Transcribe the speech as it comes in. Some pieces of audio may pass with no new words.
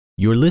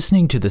You're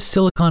listening to the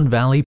Silicon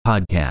Valley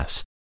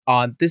Podcast.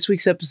 On this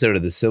week's episode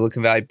of the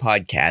Silicon Valley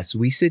Podcast,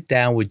 we sit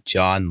down with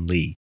Jon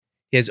Li.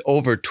 He has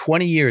over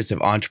 20 years of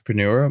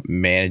entrepreneur,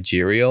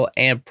 managerial,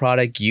 and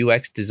product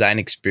UX design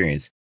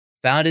experience.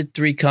 Founded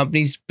 3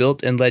 companies,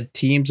 built and led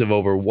teams of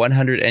over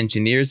 100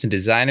 engineers and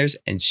designers,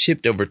 and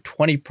shipped over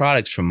 20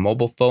 products from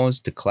mobile phones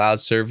to cloud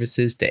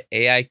services to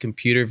AI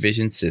computer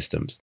vision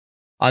systems.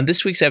 On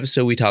this week's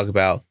episode, we talk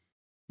about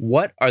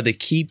what are the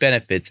key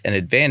benefits and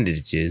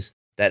advantages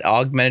that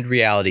augmented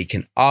reality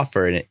can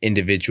offer an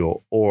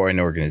individual or an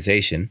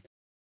organization.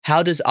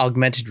 How does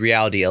augmented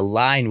reality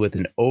align with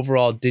an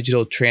overall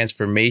digital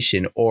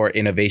transformation or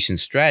innovation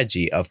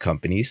strategy of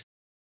companies?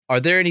 Are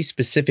there any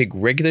specific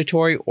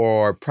regulatory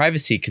or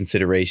privacy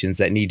considerations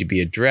that need to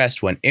be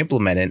addressed when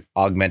implementing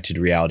augmented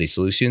reality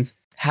solutions?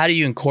 How do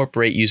you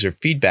incorporate user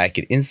feedback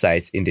and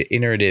insights into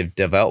iterative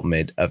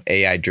development of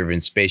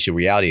AI-driven spatial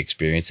reality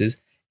experiences,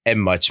 and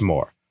much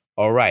more?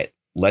 All right,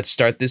 let's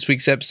start this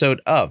week's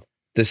episode of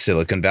the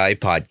Silicon Valley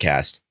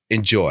Podcast.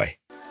 Enjoy.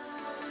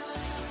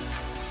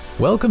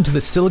 Welcome to the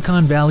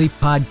Silicon Valley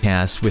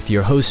Podcast with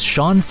your host,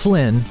 Sean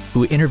Flynn,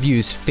 who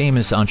interviews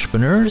famous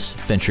entrepreneurs,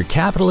 venture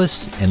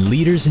capitalists, and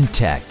leaders in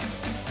tech.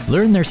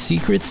 Learn their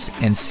secrets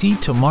and see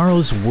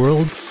tomorrow's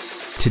world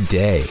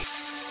today.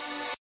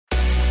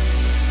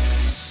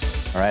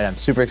 All right, I'm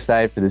super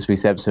excited for this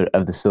week's episode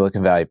of the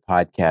Silicon Valley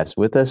Podcast.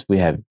 With us, we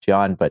have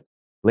Jon, but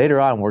later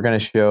on, we're going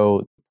to show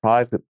the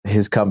product that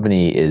his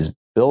company is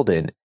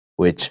building,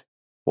 which,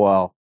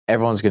 well,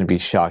 everyone's going to be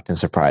shocked and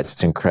surprised.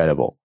 It's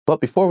incredible. But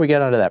before we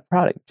get onto that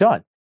product, Jon,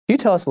 can you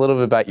tell us a little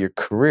bit about your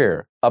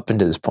career up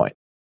until this point?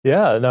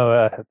 Yeah,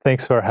 no,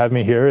 thanks for having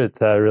me here.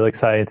 It's really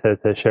exciting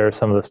to share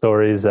some of the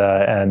stories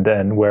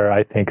and where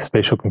I think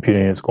spatial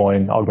computing is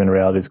going, augmented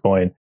reality is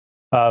going.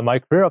 My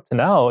career up to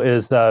now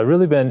is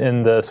really been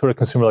in the sort of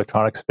consumer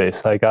electronics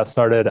space. I got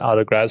started out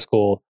of grad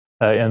school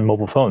in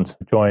mobile phones,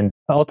 joined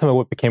ultimately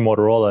what became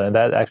Motorola, and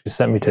that actually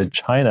sent me to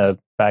China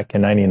back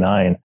in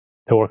 '99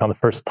 to work on the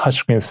first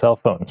touchscreen cell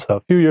phone. So a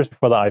few years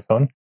before the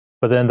iPhone.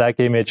 But then that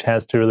gave me a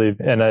chance to really,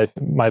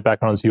 my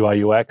background is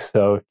UI UX,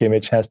 so it gave me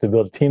a chance to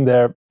build a team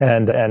there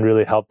and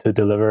really help to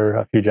deliver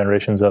a few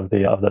generations of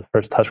the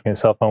first touchscreen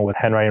cell phone with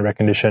handwriting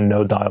recognition,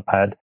 no dial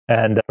pad.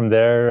 And from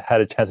there,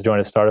 had a chance to join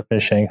a startup in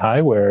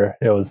Shanghai where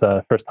it was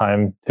the first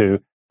time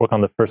to work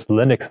on the first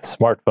Linux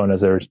smartphone, as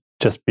they were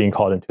just being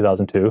called in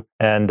 2002.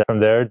 And from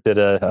there, did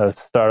a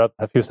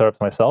few startups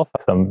myself,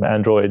 some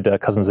Android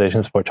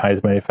customizations for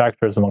Chinese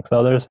manufacturers, amongst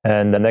others.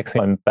 And the next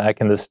thing, I'm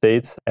back in the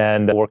States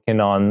and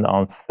working on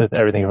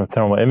everything from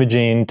thermal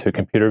imaging to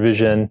computer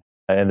vision.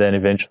 And then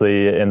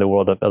eventually in the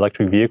world of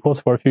electric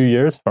vehicles for a few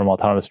years, from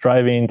autonomous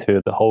driving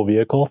to the whole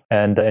vehicle.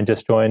 And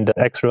just joined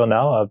Xreal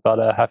now about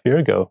a half year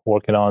ago,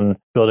 working on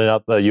building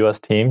up a US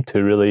team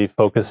to really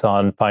focus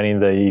on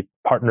finding the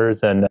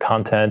partners and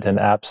content and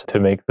apps to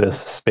make this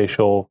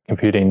spatial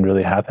computing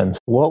really happen.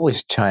 What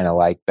was China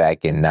like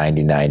back in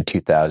 99,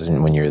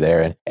 2000 when you were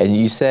there? And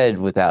you said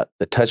without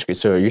the touchscreen,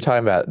 so you're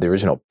talking about the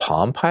original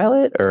Palm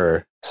Pilot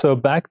or? So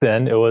back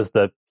then it was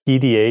the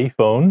PDA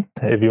phone,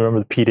 if you remember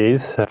the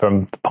PDAs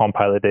from the Palm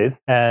Pilot days.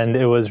 And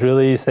it was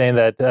really saying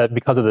that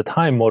because at the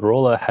time,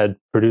 Motorola had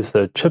produced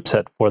the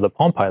chipset for the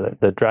Palm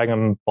Pilot, the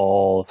Dragon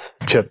Ball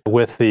chip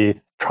with the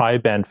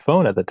tri-band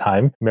phone at the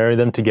time, marry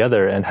them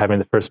together and having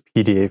the first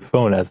PDA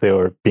phone as they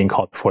were being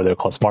called before they were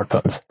called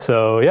smartphones.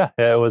 So yeah,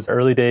 it was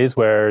early days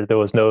where there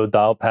was no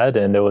dial pad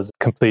and it was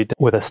complete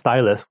with a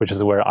stylus, which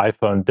is where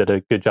iPhone did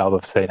a good job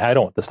of saying, I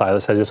don't want the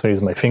stylus, I just want to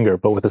use my finger.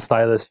 But with the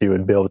stylus, you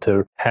would be able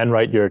to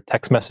handwrite your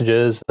text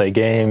messages, play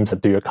games,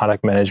 do your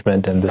contact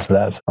management and this and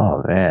that.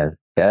 Oh man.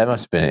 Yeah, that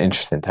must have been an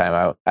interesting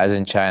time. I was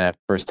in China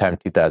first time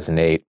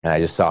 2008, and I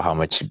just saw how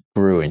much it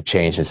grew and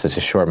changed in such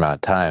a short amount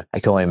of time. I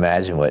can only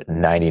imagine what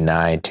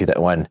 99 to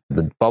that when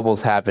the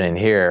bubbles happening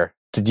here.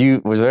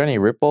 Was there any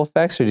ripple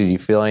effects, or did you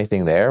feel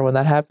anything there when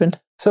that happened?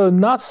 So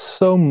not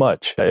so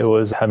much.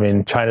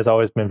 China's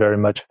always been very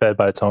much fed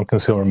by its own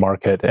consumer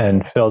market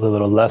and felt a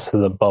little less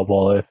of the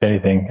bubble, if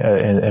anything,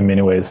 in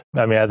many ways.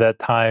 At that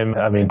time,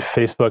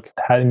 Facebook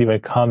hadn't even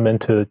come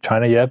into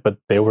China yet, but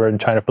they were in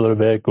China for a little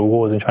bit.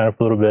 Google was in China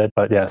for a little bit.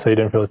 But yeah, so you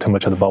didn't feel too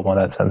much of the bubble in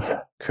that sense.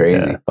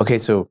 Crazy. Yeah. Okay,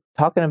 so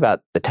talking about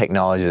the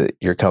technology that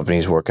your company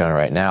is working on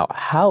right now,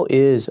 how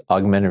is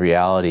augmented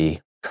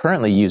reality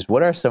currently used?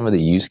 What are some of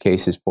the use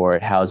cases for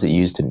it? How is it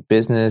used in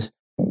business?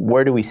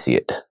 Where do we see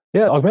it?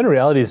 Yeah, augmented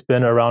reality has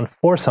been around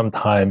for some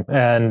time.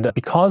 And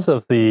because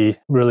of the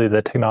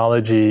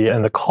technology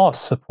and the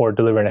costs for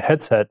delivering a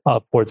headset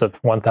upwards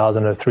of $1,000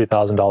 or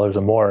 $3,000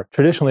 or more,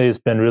 traditionally it's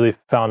been really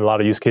found a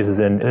lot of use cases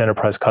in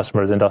enterprise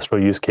customers,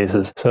 industrial use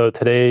cases. So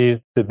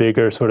today, the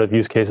bigger sort of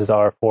use cases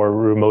are for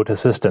remote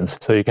assistance.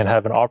 So you can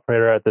have an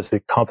operator at this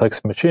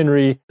complex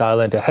machinery,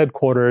 dial into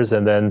headquarters,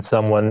 and then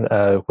someone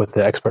with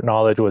the expert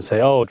knowledge would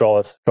say, oh, draw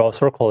a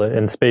circle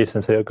in space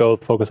and say, oh, go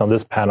focus on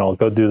this panel,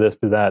 go do this,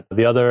 do that.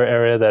 The other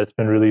area that it's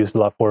been really used a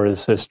lot for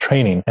is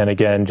training. And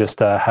again, just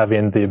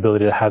having the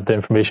ability to have the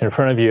information in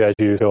front of you as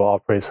you go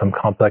operate some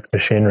complex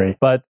machinery.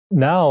 But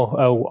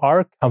now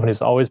our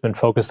company's always been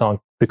focused on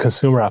the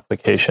consumer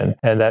application.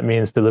 And that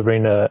means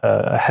delivering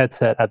a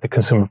headset at the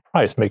consumer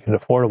price, making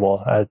it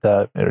affordable at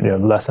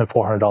less than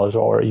 $400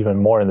 or even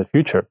more in the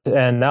future.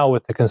 And now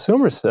with the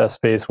consumer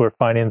space, we're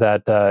finding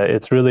that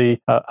it's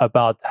really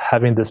about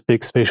having this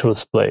big spatial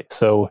display.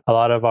 So a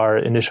lot of our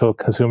initial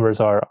consumers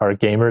are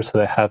gamers, so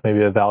they have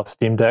maybe a Valve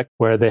Steam Deck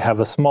where they have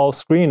a small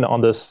screen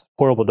on this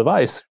portable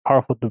device,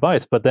 powerful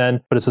device, but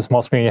it's a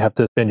small screen, you have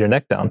to bend your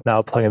neck down.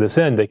 Now plugging this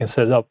in, they can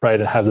set it up right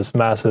and have this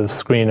massive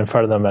screen in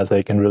front of them as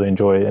they can really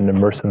enjoy and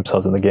immerse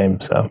themselves in the game.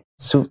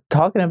 So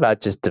talking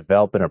about just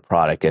developing a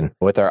product, and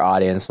with our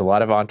audience, a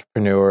lot of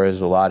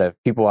entrepreneurs, a lot of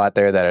people out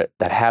there that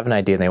have an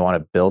idea and they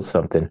want to build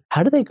something.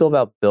 How do they go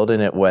about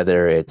building it,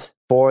 whether it's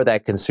for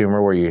that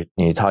consumer where you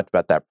talked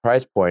about that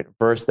price point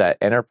versus that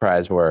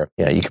enterprise where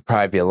you could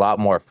probably be a lot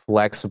more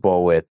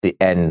flexible with the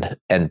end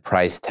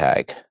price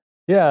tag?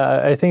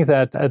 Yeah, I think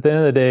that at the end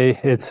of the day,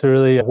 it's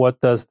really what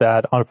does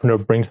that entrepreneur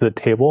bring to the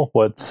table?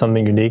 What's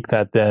something unique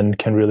that then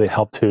can really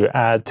help to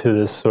add to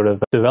this sort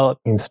of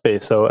developing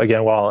space? So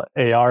again, while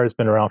AR has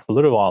been around for a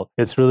little while,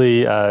 it's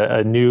really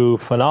a new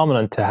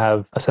phenomenon to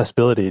have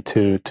accessibility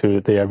to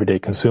the everyday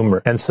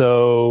consumer. And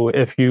so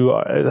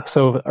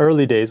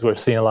early days, we're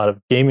seeing a lot of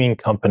gaming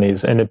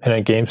companies,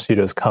 independent game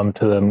studios come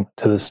to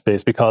this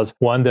space because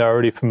one, they're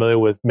already familiar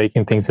with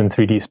making things in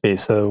 3D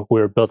space. So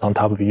we're built on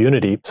top of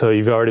Unity. So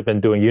you've already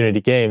been doing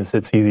Unity games,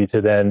 it's easy to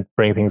then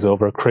bring things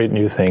over, create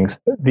new things.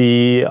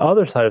 The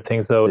other side of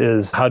things, though,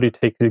 is how do you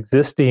take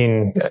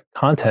existing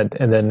content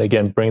and then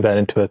again bring that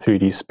into a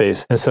 3D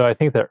space? And so I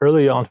think that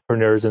early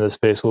entrepreneurs in this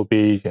space will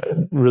be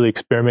really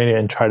experimenting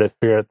and try to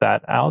figure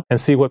that out and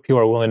see what people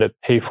are willing to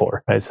pay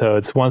for. Right? So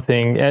it's one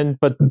thing,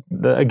 but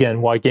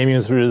again, why gaming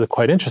is really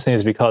quite interesting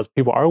is because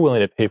people are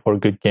willing to pay for a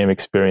good game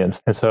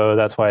experience, and so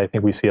that's why I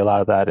think we see a lot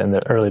of that in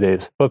the early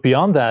days. But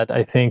beyond that,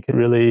 I think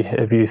really,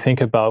 if you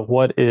think about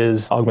what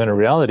is augmented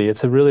reality,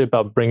 it's really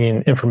about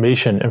bringing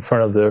information in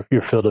front of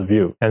your field of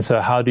view. And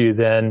so how do you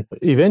then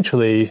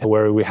eventually,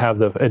 where we have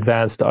the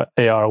advanced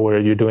AR, where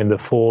you're doing the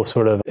full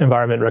sort of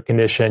environment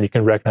recognition, you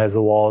can recognize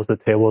the walls, the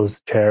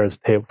tables, chairs,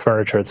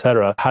 furniture,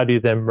 etc. How do you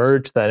then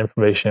merge that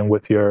information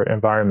with your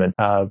environment?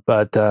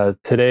 But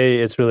today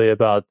it's really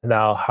about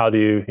now how do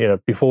you,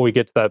 before we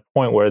get to that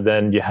point where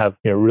then you have,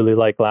 really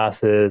light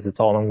glasses, it's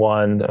all in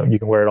one, you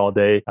can wear it all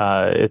day.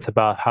 It's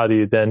about how do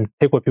you then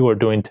take what people are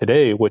doing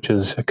today, which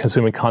is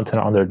consuming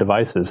content on their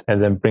devices,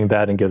 and then bring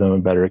that and give them a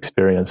better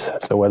experience.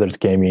 So whether it's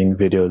gaming,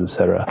 videos,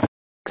 etc.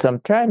 So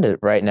I'm trying to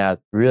right now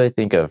really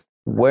think of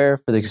where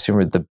for the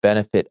consumer the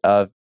benefit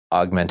of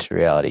augmented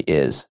reality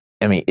is.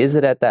 I mean, is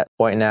it at that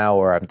point now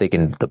where I'm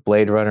thinking the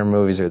Blade Runner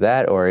movies or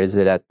that, or is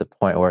it at the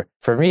point where,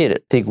 for me, I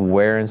think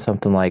wearing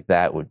something like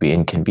that would be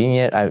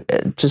inconvenient?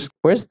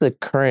 Where's the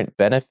current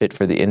benefit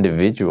for the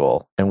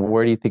individual, and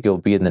where do you think it will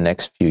be in the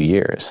next few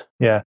years?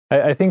 Yeah,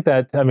 I think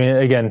that,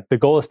 again, the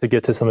goal is to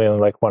get to something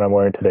like what I'm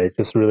wearing today,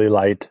 just really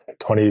light,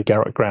 20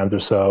 grams or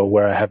so,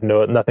 where I have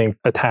nothing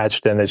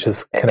attached and it's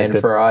just connected.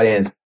 And for our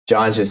audience,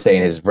 John's just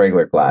saying his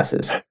regular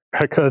glasses.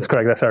 That's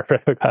correct. That's our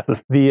regular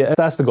glasses.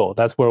 That's the goal.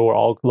 That's where we're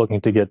all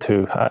looking to get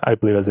to, I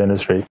believe, as an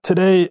industry.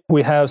 Today,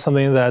 we have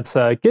something that's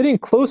getting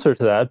closer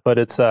to that, but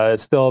it's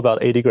still about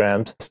 80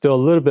 grams. Still a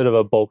little bit of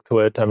a bulk to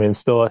it.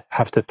 Still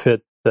have to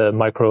fit the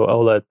micro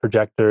OLED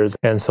projectors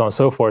and so on and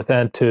so forth.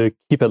 And to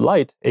keep it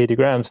light, 80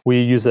 grams,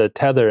 we use a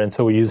tether. And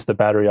so we use the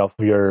battery off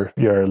of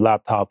your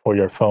laptop or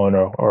your phone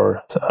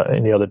or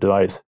any other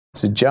device.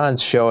 So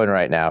John's showing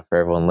right now for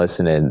everyone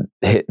listening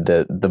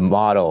the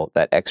model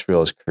that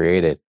X-Real has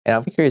created. And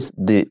I'm curious,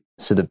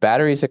 so the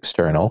battery is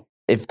external.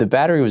 If the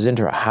battery was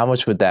internal, how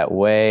much would that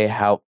weigh?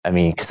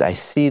 Because I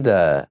see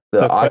the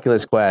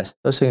Oculus Quest,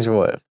 those things are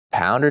what, a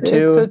pound or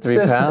two, 3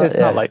 pounds? It's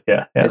not light,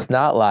 yeah. It's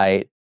not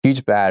light.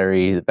 Huge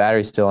battery. The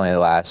battery still only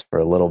lasts for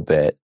a little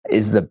bit.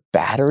 Is the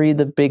battery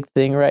the big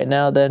thing right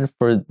now then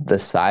for the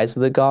size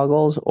of the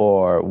goggles,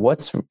 or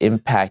what's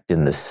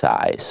impacting the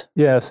size?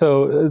 Yeah,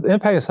 so the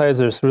impact of size,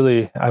 there's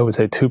really, I would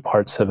say, two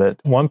parts of it.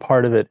 One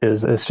part of it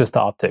is just the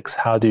optics.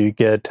 How do you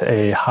get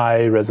a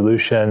high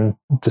resolution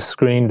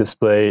screen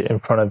display in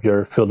front of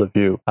your field of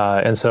view?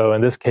 And so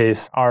in this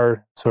case,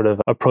 our sort of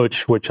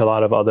approach, which a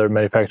lot of other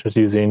manufacturers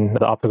using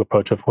the optical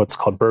approach of what's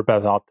called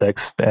birdbath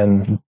optics,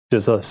 and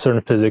there's a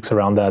certain physics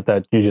around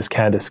that you just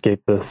can't escape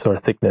the sort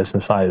of thickness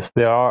and size.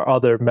 There are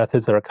other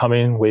methods that are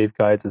coming,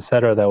 waveguides,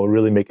 etc., that will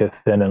really make it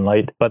thin and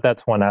light, but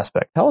that's one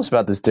aspect. Tell us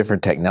about this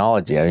different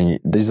technology.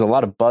 There's a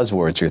lot of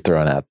buzzwords you're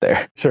throwing out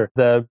there. Sure.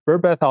 The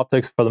birdbath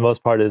optics, for the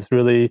most part, is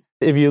really,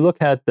 if you look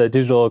at the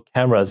digital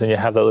cameras and you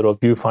have that little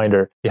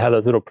viewfinder, you have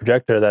that little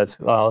projector that's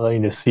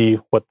allowing you to see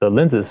what the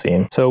lens is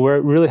seeing. So we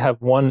really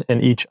have one in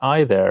each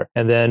eye there,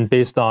 and then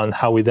based on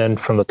how we then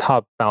from the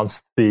top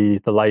bounce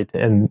the light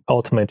and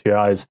ultimately to your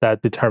eyes,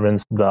 that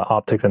determines the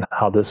optics and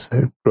how this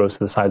grows to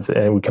the sides,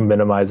 and we can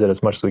minimize it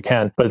as much as we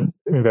can, but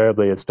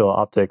invariably it's still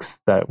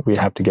optics that we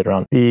have to get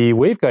around. The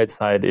waveguide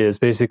side is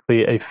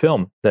basically a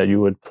film that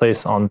you would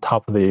place on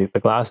top of the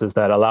glasses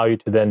that allow you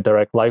to then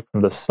direct light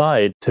from the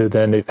side to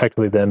then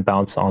effectively then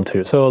bounce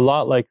onto. So a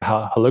lot like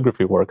how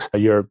holography works,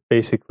 you're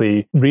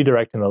basically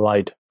redirecting the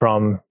light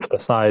from the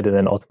side and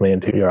then ultimately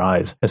into your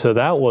eyes. And so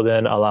that will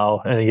then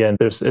allow, and again,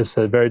 it's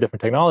a very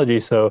different technology,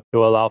 so it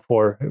will allow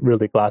for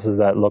really glasses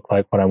that look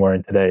like what I'm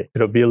wearing today.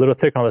 It'll be a little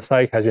thicker on the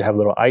side because you have a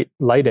little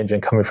light engine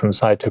coming from the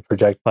side to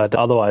project, but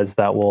otherwise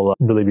that will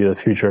really be the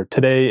future.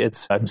 Today,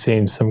 I'm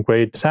seeing some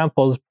great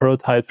samples,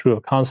 prototypes, proof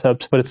of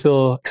concepts, but it's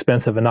still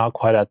expensive and not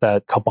quite at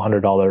that couple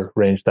 $100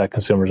 range that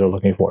consumers are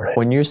looking for.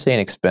 When you're saying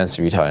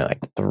expensive, are you talking like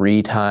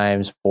 3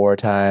 times, 4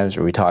 times,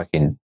 or are we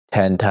talking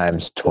 10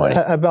 times 20?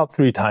 About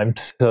 3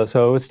 times.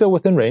 So it's still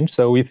within range.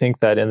 So we think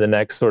that in the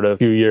next sort of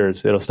few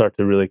years, it'll start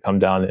to really come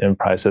down in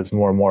price as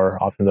more and more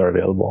options are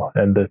available.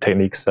 And the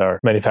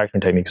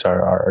manufacturing techniques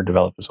are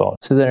developed as well.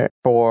 So then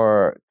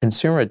for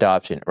consumer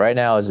adoption, right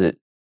now, is it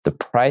the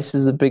price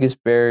is the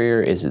biggest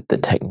barrier? Is it the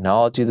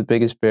technology the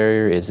biggest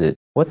barrier?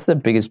 What's the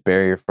biggest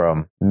barrier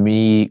from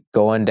me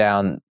going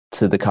down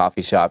to the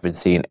coffee shop and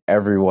seeing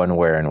everyone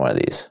wearing one of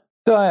these?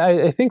 So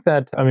I think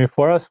that,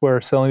 for us, we're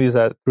selling these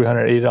at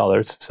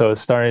 $380. So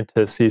it's starting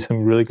to see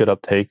some really good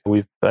uptake.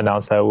 We've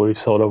announced that we've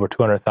sold over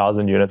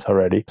 200,000 units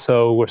already.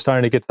 So we're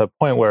starting to get to the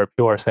point where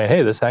people are saying,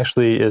 hey, this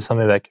actually is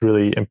something that could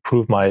really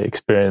improve my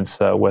experience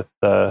with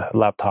the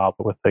laptop,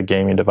 with the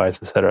gaming device,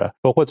 etc.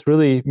 But what's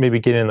really maybe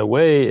getting in the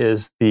way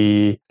is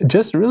I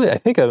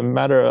think a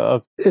matter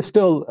of, it's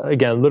still,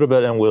 again, a little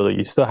bit unwieldy.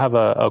 You still have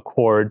a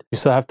cord. You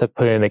still have to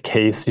put it in a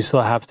case. You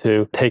still have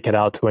to take it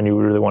out to when you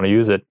really want to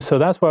use it. So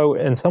that's why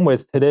in some ways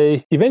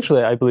today,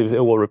 eventually, I believe it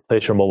will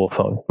replace your mobile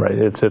phone, right?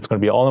 It's going to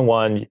be all in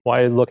one.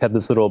 Why look at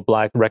this little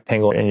black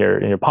rectangle in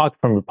your pocket,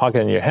 from your pocket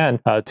in your hand,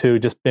 to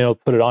just being able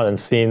to put it on and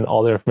seeing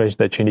all the information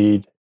that you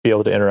need, be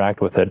able to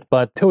interact with it.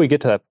 But till we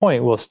get to that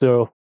point, we'll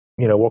still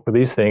work with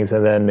these things,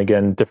 and then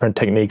again, different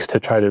techniques to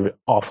try to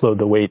offload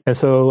the weight. And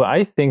so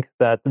I think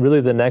that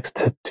really the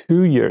next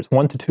 2 years,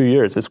 1 to 2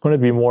 years, it's going to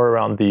be more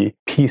around the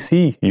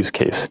PC use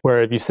case,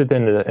 where if you sit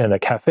in a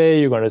cafe,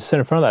 you're going to sit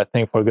in front of that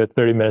thing for a good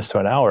 30 minutes to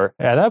an hour.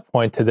 At that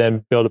point, to then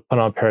be able to put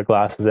on a pair of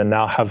glasses and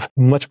now have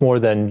much more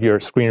than your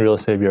screen real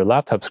estate of your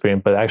laptop screen,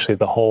 but actually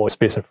the whole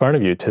space in front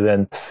of you, to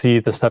then see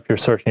the stuff you're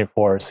searching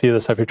for, see the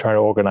stuff you're trying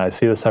to organize,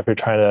 see the stuff you're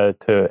trying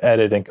to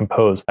edit and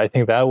compose. I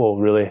think that will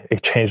really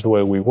change the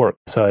way we work.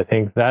 So I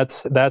think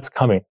that's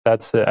coming.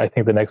 I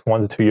think the next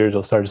 1 to 2 years,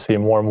 you'll start to see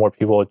more and more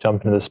people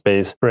jump into this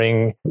space,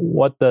 bring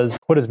what does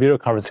video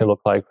conferencing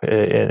look like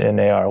in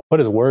AR? What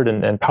does Word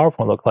and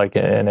PowerPoint look like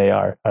in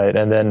AR? Right?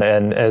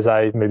 And as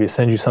I maybe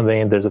send you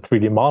something and there's a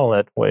 3D model in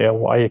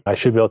it, I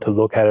should be able to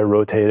look at it,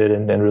 rotate it,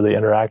 and really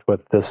interact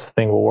with this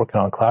thing we're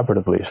working on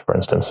collaboratively, for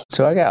instance.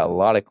 So I got a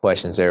lot of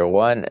questions there.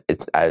 One,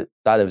 I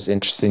thought it was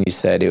interesting. You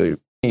said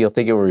you'll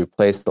think it will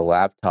replace the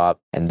laptop,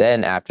 and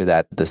then after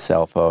that, the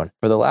cell phone.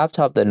 For the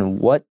laptop, then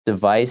what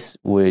device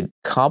would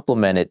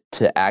complement it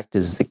to act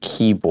as the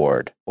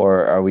keyboard?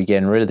 Or are we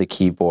getting rid of the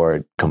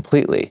keyboard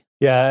completely?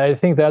 Yeah, I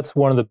think that's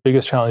one of the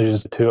biggest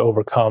challenges to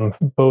overcome,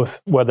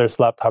 both whether it's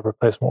laptop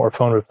replacement or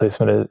phone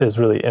replacement, is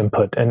really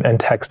input and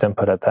text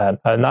input at that.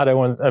 Not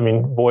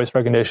everyone, voice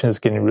recognition is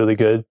getting really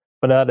good,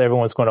 but not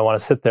everyone's going to want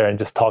to sit there and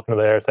just talk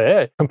into the air and say,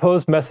 hey,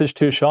 compose message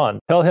to Sean.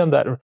 Tell him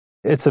that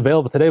it's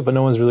available today, but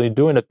no one's really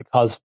doing it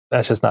because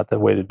that's just not the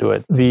way to do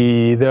it.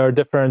 There are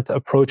different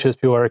approaches.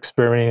 People are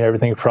experimenting,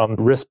 everything from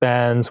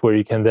wristbands, where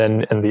you can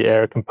then in the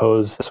air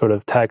compose sort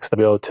of text, to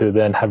be able to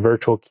then have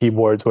virtual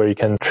keyboards where you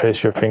can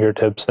trace your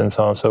fingertips and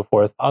so on and so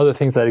forth. Other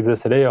things that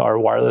exist today are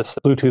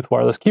Bluetooth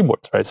wireless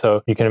keyboards, right?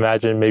 So you can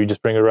imagine maybe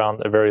just bring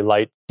around a very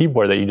light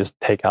keyboard that you just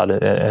take out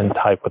and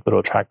type with a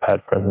little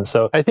trackpad, for instance.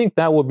 So I think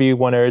that will be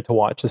one area to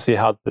watch to see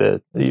how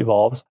it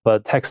evolves.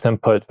 But text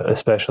input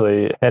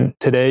especially, and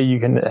today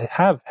you can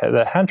have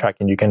the hand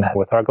tracking. You can,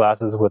 with our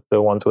glasses, with the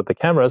ones with the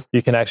cameras,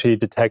 you can actually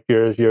detect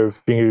your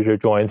fingers, your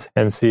joints,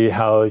 and see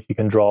how you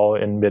can draw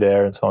in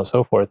midair and so on and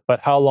so forth.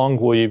 But how long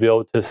will you be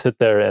able to sit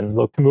there and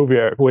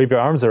wave your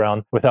arms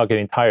around without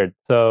getting tired?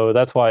 So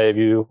that's why if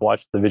you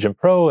watch the Vision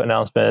Pro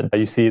announcement,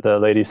 you see the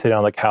lady sitting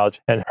on the couch,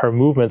 and her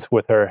movements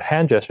with her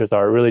hand gestures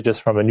are really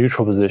just from a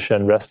neutral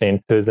position,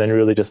 resting, to then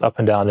really just up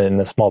and down in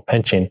a small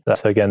pinching.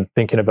 So again,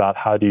 thinking about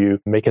how do you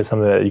make it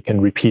something that you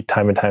can repeat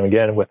time and time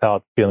again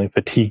without feeling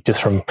fatigued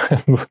just from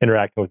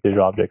interacting with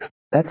digital objects.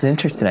 That's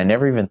interesting. I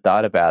never even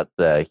thought about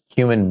the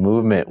human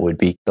movement would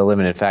be the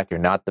limiting factor,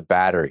 not the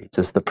battery,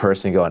 just the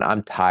person going,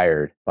 I'm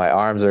tired. My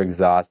arms are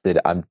exhausted.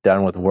 I'm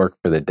done with work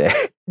for the day.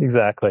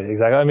 Exactly.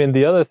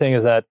 The other thing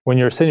is that when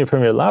you're sitting in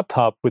front of your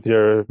laptop with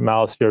your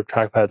mouse, your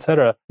trackpad,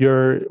 etc.,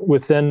 you're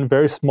within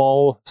very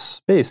small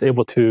space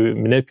able to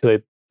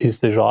manipulate these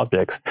digital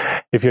objects.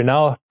 If you're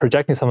now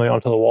projecting something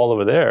onto the wall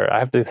over there, I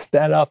have to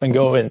stand up and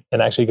go in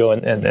and actually go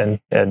and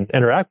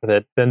interact with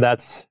it, then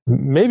that's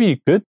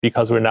maybe good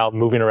because we're now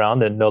moving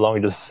around and no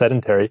longer just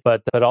sedentary,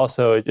 but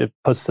also it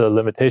puts the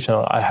limitation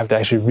on, I have to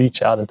actually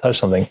reach out and touch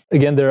something.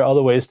 Again, there are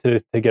other ways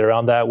to get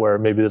around that, where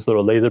maybe this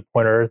little laser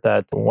pointer,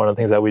 that one of the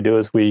things that we do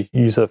is we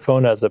use a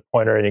phone as a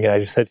pointer, and you can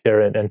actually sit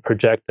here and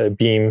project a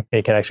beam, and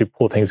you can actually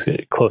pull things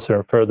closer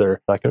and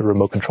further, like a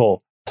remote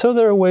control. So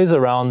there are ways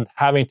around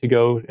having to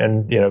go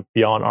and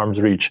beyond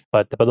arm's reach,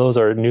 but those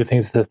are new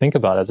things to think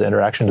about as an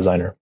interaction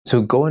designer.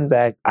 So going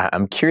back,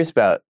 I'm curious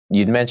about,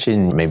 you'd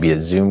mentioned maybe a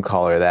Zoom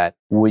call or that.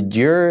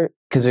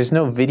 Because there's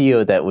no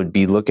video that would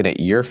be looking at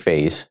your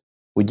face,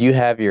 would you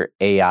have your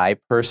AI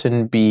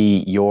person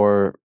be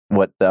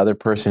what the other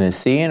person is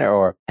seeing,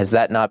 or has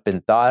that not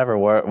been thought of, or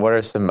what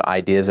are some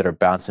ideas that are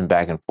bouncing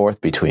back and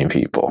forth between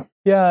people?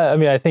 Yeah, I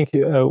mean, I think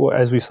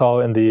as we saw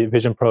in the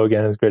Vision Pro,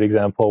 again, is a great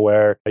example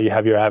where you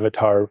have your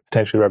avatar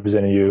potentially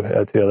representing you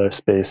to the other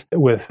space.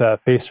 With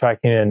face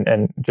tracking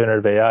and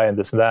generative AI and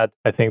this and that,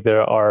 I think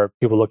there are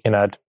people looking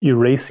at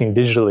erasing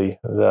digitally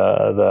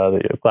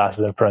the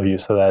glasses in front of you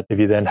so that if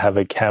you then have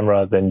a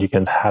camera, then you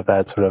can have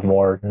that sort of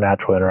more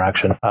natural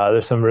interaction.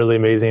 There's some really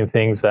amazing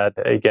things that,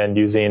 again,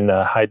 using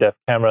high-def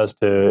cameras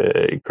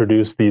to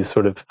produce these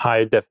sort of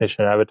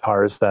high-definition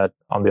avatars that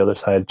on the other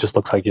side just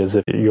looks like as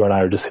if you and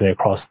I are just sitting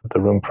across the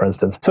room, for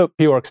instance. So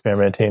people are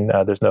experimenting.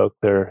 There's no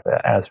clear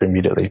answer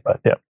immediately, but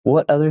yeah.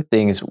 What other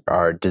things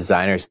are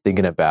designers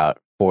thinking about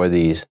for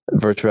these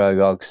virtual reality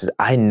goggles?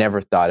 I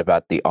never thought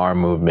about the arm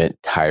movement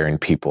tiring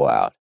people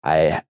out.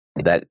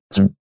 That's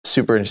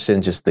super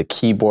interesting. Just the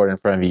keyboard in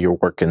front of you, you're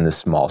working this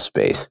small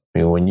space. I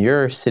mean, when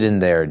you're sitting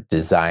there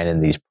designing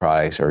these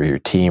products, or your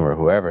team or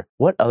whoever,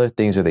 what other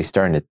things are they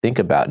starting to think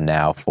about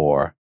now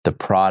for the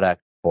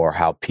product, or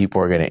how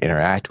people are going to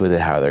interact with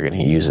it, how they're going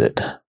to use it?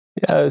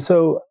 Yeah,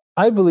 so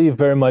I believe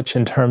very much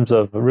in terms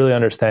of really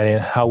understanding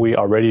how we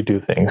already do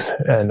things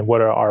and what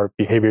are our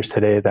behaviors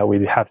today that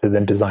we have to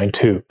then design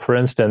to. For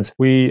instance,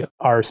 we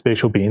are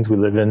spatial beings. We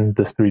live in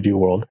this 3D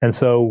world. And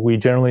so we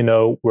generally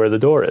know where the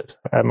door is.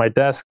 At my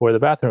desk, where the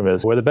bathroom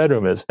is, where the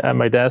bedroom is. At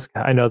my desk,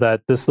 I know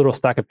that this little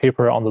stack of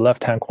paper on the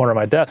left-hand corner of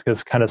my desk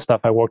is kind of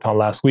stuff I worked on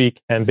last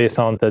week. And based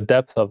on the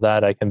depth of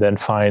that, I can then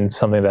find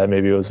something that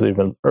maybe was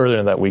even earlier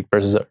in that week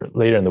versus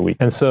later in the week.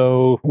 And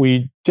so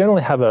we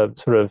generally have a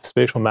sort of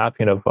spatial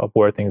mapping of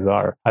where things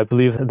are. I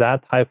believe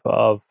that type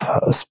of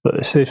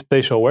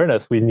spatial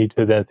awareness we need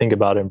to then think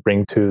about and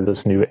bring to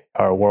this new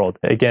AR world.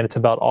 Again, it's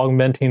about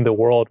augmenting the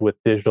world with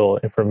digital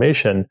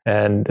information,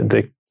 and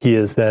the key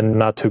is then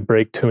not to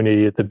break too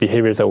many of the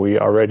behaviors that we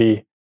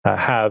already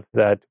have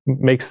that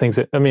makes things,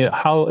 I mean,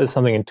 how is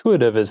something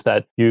intuitive is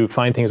that you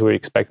find things where you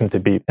expect them to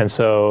be. And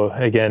so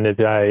again,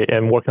 if I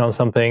am working on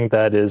something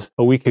that is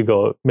a week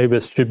ago, maybe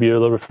it should be a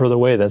little bit further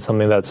away than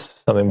something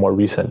that's something more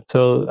recent.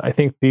 So I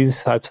think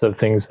these types of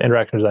things,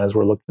 interaction designers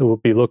will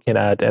be looking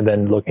at and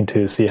then looking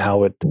to see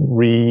how it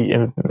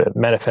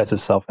manifests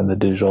itself in the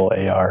digital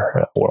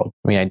AR world.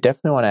 I mean, I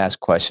definitely want to ask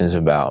questions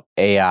about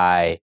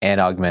AI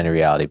and augmented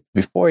reality.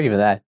 Before even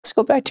that, let's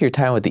go back to your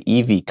time with the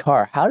EV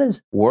car. How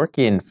does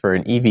working for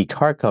an EV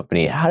car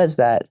company, how does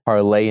that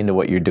parlay into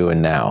what you're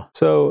doing now?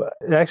 So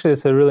actually,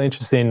 it's a really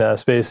interesting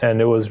space, and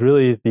it was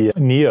really the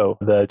NIO,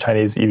 the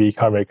Chinese EV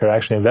car maker,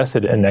 actually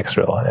invested in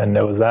NextRail, and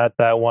it was that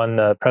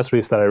one press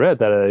release that I read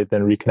that I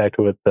then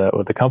reconnected with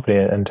the company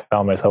and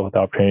found myself with the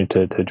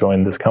opportunity to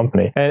join this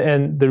company.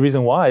 And the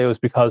reason why it was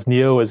because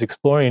NIO is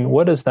exploring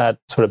what is that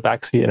sort of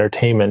backseat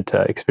entertainment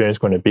experience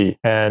going to be.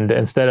 And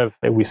instead of,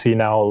 we see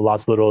now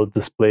lots of little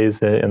displays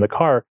in the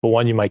car, but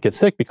one, you might get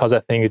sick because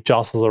that thing, it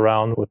jostles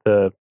around with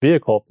the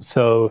vehicle.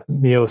 So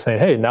NIO is saying,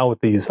 hey, now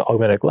with these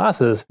augmented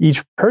glasses,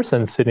 each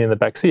person sitting in the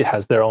back seat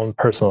has their own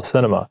personal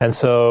cinema. And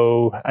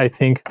so I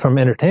think from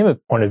an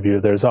entertainment point of view,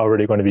 there's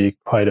already going to be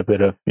quite a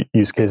bit of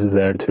use cases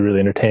there to really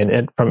entertain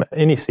and from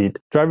any seat.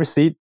 Driver's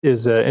seat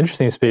is an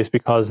interesting space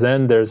because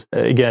then there's,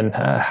 again,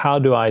 how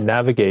do I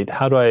navigate?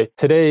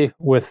 Today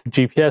with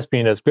GPS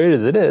being as great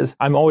as it is,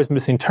 I'm always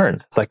missing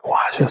turns. It's like,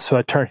 wow, so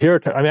I turn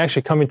here. I'm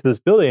actually coming to this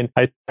building.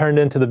 I turned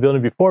into the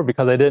building before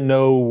because I didn't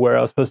know where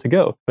I was supposed to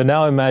go. But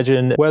now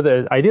imagine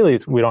whether, ideally,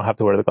 we don't have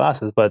to wear the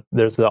glasses, but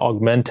there's the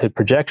augmented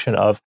projection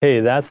of, hey,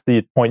 that's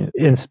the point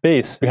in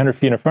space, 300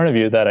 feet in front of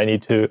you that I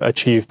need to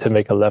achieve to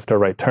make a left or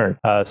right turn.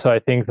 So I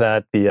think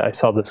that I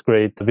saw this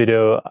great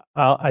video.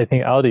 I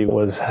think Audi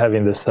was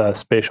having this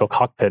spatial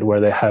cockpit where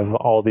they have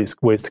all these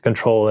ways to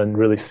control and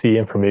really see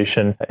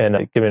information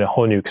and giving a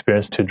whole new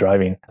experience to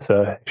driving.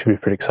 So it should be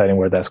pretty exciting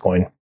where that's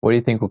going. What do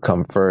you think will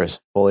come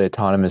first? Fully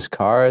autonomous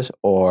cars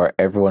or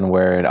everyone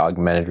wearing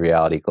augmented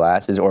reality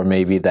glasses, or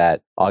maybe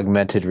that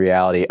augmented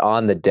reality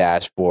on the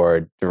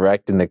dashboard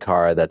directing the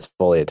car that's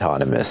fully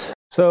autonomous?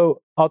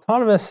 So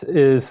autonomous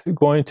is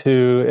going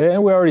to,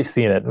 and we're already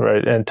seeing it,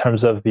 right, in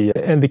terms of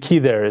and the key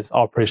there is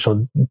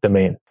operational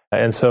domain.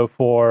 And so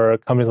for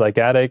companies like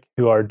Attic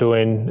who are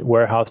doing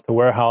warehouse to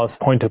warehouse,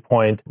 point to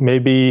point,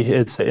 maybe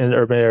it's in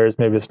urban areas,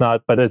 maybe it's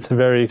not, but it's a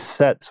very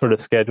set sort of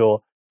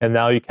schedule. And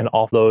now you can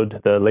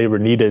offload the labor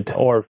needed,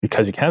 or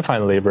because you can't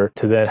find the labor,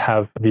 to then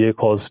have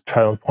vehicles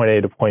travel from point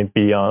A to point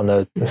B on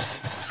a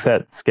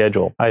set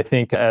schedule. I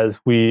think as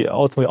we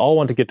ultimately all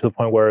want to get to the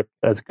point where,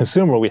 as a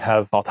consumer, we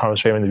have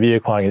autonomous driving in the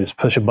vehicle, I can just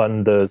push a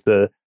button,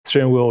 the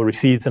steering wheel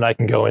recedes, and I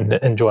can go and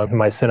enjoy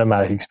my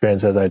cinematic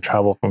experience as I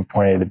travel from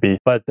point A to B.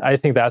 But I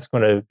think that's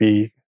going to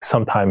be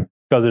some time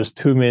because there's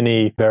too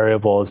many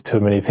variables, too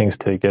many things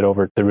to get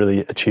over to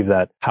really achieve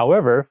that.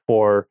 However,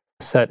 for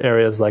set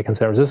areas like in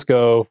San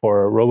Francisco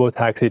for a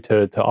robo-taxi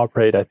to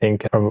operate, I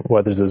think, from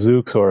whether it's a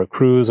Zoox or a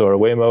Cruise or a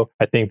Waymo,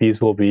 I think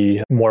these will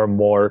be more and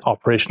more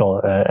operational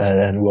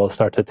and will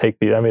start to take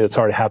it's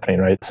already happening,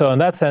 right? So in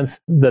that sense,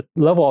 the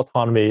level of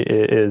autonomy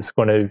is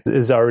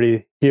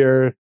already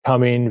here,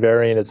 coming,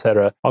 varying,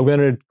 etc.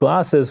 Augmented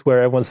glasses,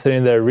 where everyone's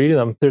sitting there reading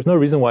them, there's no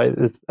reason why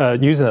it's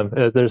using them.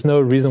 There's no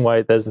reason why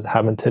it doesn't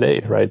happen today,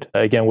 right?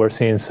 Again, we're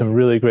seeing some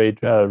really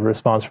great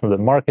response from the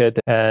market,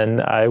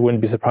 and I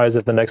wouldn't be surprised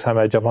if the next time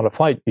I jump on a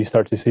flight, you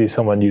start to see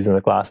someone using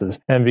the glasses.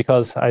 And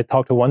because I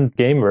talked to one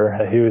gamer,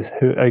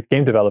 a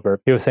game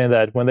developer, he was saying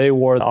that when they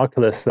wore the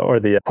Oculus or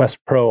the Quest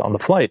Pro on the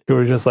flight, you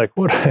were just like,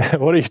 what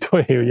are you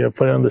doing here?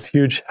 Putting on this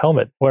huge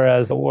helmet.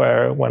 Whereas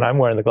when I'm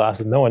wearing the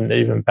glasses, no one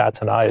even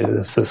bats an eye.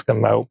 It's this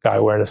guy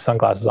wearing his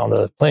sunglasses on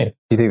the plane.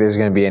 Do you think there's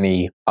going to be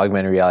any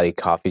augmented reality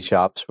coffee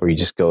shops where you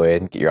just go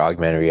in, get your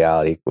augmented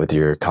reality with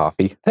your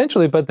coffee?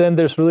 Potentially, but then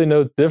there's really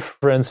no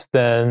difference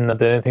than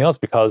anything else,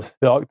 because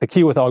the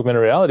key with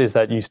augmented reality is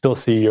that you still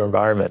see your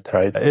environment,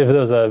 right? If there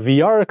was a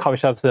VR coffee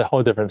shop, it's a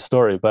whole different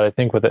story. But I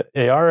think with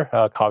the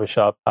AR coffee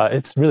shop,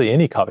 it's really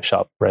any coffee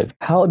shop, right?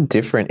 How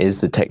different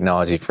is the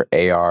technology for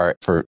AR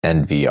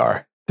and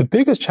VR? The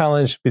biggest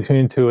challenge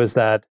between the two is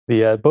that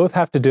the both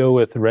have to deal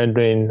with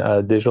rendering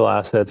digital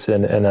assets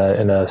in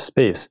a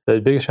space.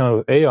 The biggest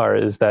challenge with AR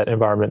is that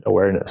environment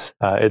awareness.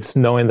 It's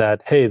knowing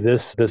that, hey,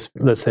 this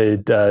let's say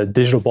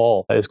digital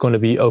ball is going to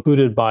be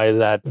occluded by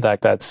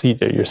that seat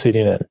that you're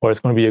sitting in, or it's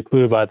going to be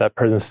occluded by that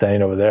person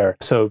standing over there.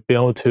 So be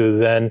able to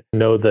then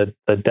know the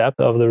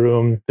depth of the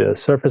room, the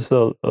surface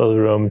of the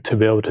room, to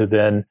be able to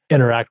then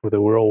interact with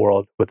the real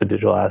world with the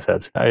digital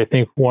assets. I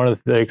think one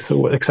of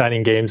the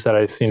exciting games that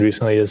I've seen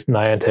recently is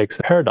Niantic's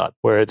Peridot,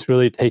 where it's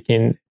really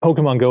taking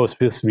Pokemon Go is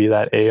supposed to be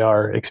that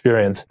AR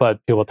experience,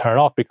 but people turn it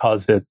off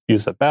because it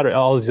uses a battery,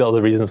 all these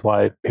other reasons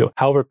why people.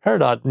 However,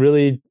 Peridot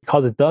really,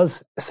 because it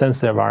does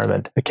sense the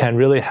environment, it can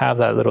really have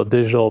that little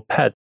digital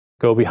pet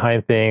go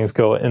behind things,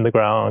 go in the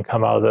ground, and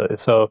come out of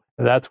so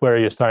that's where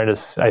you're starting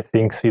to, I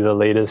think, see the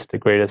latest, the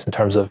greatest in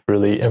terms of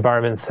really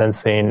environment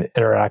sensing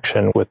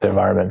interaction with the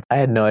environment. I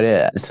had no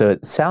idea. So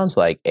it sounds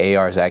like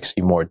AR is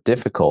actually more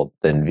difficult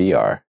than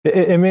VR.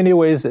 In many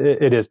ways,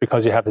 it is,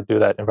 because you have to do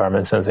that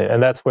environment sensing.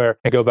 And that's where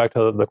I go back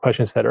to the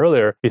question you said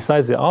earlier.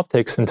 Besides the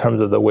optics in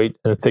terms of the weight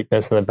and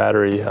thickness and the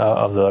battery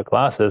of the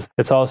glasses,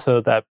 it's also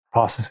that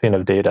processing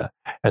of data.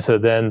 And so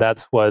then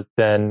that's what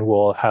then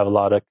will have a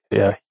lot of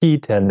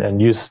heat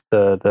and use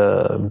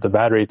the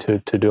battery to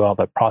do all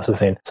that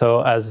processing. So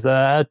as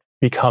that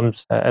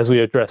becomes, as we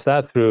address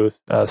that through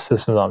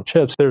systems on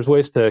chips, there's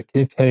ways to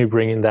continue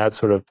bringing that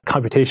sort of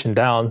computation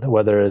down,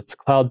 whether it's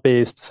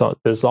cloud-based. So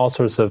there's all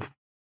sorts of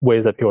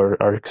ways that people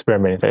are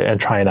experimenting and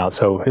trying out.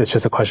 So it's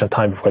just a question of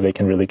time before they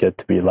can really get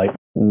to be like.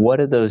 What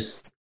are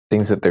those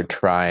things that they're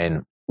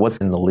trying? What's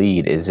in the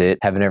lead? Is it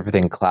having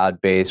everything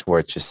cloud-based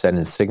where it's just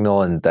sending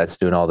signal and that's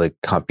doing all the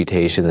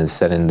computation and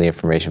sending the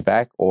information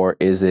back? Or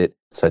is it,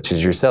 such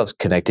as yourselves,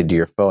 connected to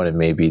your phone and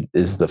maybe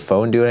is the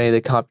phone doing any of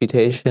the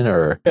computation?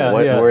 Or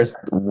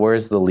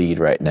where's the lead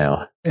right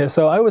now? Yeah,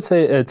 so I would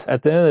say it's,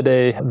 at the end of the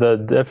day, the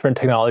different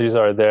technologies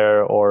are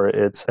there, or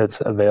it's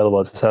available,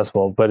 it's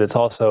accessible, but it's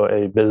also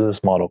a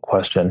business model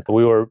question.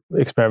 We were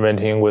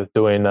experimenting with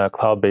doing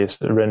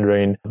cloud-based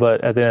rendering,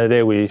 but at the end of the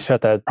day, we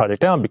shut that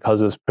project down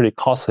because it was pretty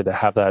costly to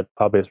have that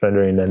cloud-based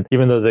rendering. And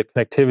even though the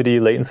connectivity,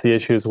 latency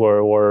issues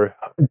were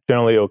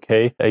generally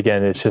okay,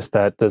 again, it's just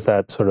that does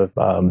that sort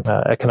of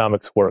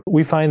economics work?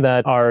 We find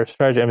that our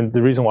strategy,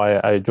 the reason why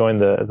I joined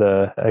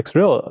the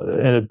XReal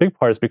in a big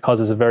part is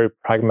because it's a very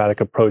pragmatic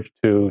approach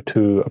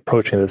to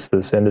approaching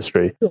this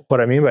industry.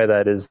 What I mean by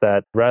that is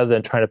that rather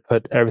than trying to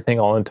put everything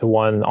all into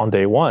one on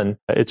day one,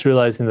 it's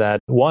realizing that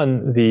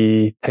one,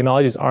 the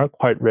technologies aren't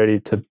quite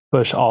ready to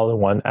push all in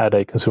one at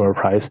a consumer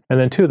price. And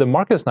then two, the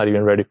market's not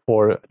even ready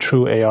for a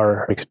true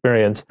AR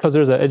experience because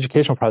there's an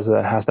educational process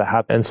that has to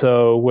happen. And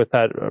so with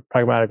that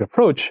pragmatic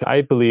approach,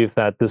 I believe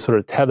that this sort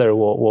of tether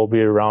will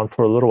be around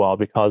for a little while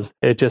because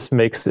it just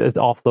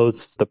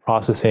offloads the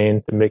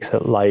processing, it makes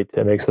it light,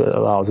 it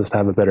allows us to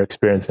have a better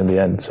experience in the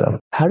end. So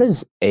how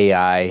does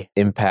AI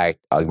impact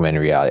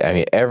augmented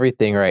reality?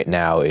 Everything right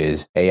now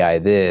is AI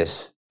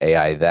this,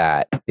 AI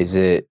that. Is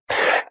it?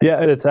 Yeah,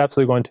 it's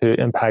absolutely going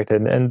to impact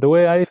it. And the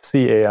way I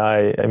see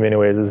AI in many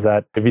ways is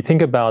that if you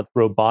think about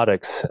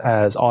robotics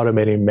as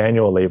automating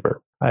manual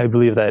labor, I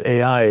believe that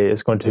AI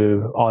is going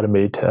to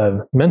automate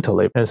mental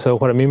labor. And so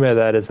what I mean by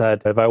that is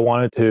that if I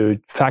wanted to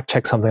fact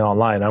check something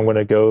online, I'm going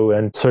to go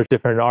and search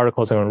different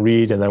articles I'm going to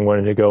read, and I'm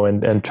going to go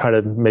and try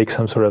to make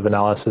some sort of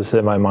analysis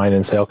in my mind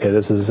and say, okay,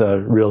 this is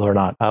real or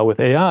not.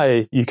 With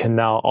AI, you can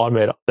now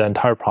automate the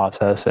entire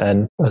process,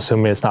 and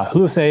assuming it's not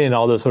hallucinating and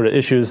all those sort of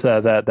issues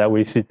that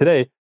we see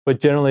today, but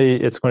generally,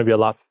 it's going to be a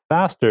lot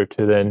faster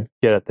to then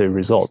get at the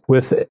result.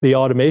 With the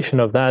automation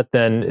of that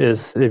then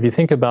is, if you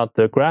think about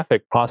the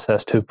graphic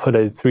process to put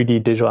a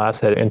 3D digital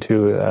asset into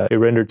a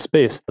rendered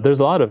space, there's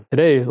a lot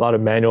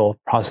of manual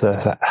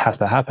process that has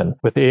to happen.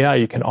 With AI,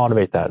 you can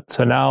automate that.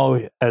 So now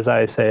as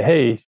I say,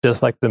 hey,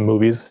 just like the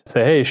movies,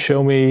 say, hey,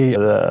 show me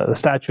the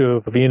statue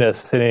of Venus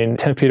sitting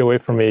 10 feet away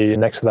from me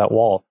next to that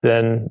wall,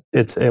 then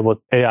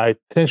AI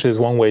potentially is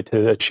one way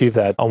to achieve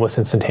that almost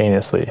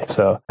instantaneously.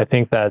 So I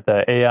think that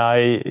the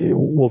AI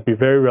will be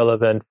very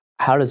relevant.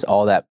 How does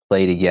all that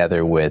play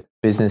together with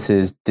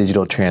businesses'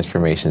 digital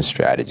transformation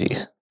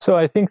strategies? So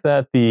I think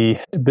that the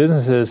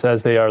businesses,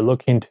 as they are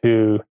looking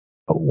to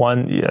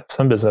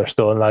some businesses are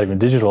still not even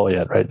digital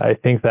yet, right? I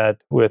think that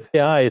with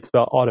AI, it's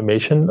about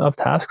automation of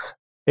tasks.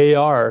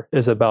 AR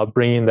is about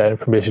bringing that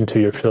information to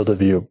your field of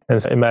view.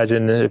 And so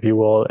imagine, if you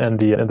will, in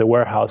the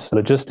warehouse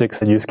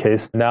logistics use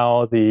case,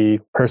 now the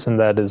person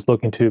that is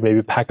looking to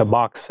maybe pack a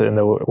box in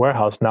the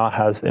warehouse now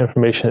has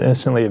information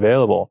instantly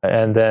available.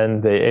 And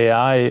then the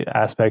AI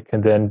aspect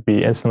can then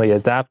be instantly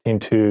adapting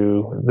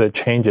to the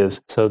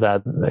changes so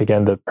that,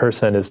 again, the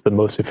person is the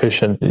most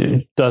efficient,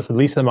 does the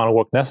least amount of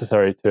work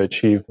necessary to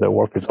achieve the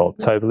work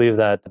result. So I believe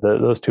that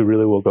those two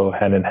really will go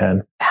hand in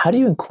hand. How do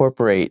you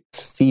incorporate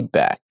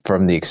feedback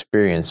from the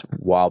experience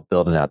while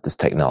building out this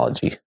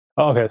technology?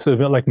 Okay, so a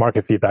bit like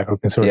market feedback or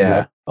consumer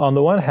feedback. On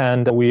the one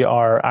hand, we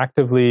are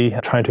actively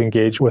trying to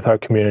engage with our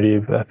community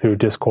through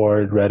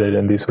Discord, Reddit,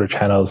 and these sort of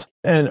channels.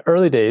 In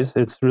early days,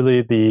 it's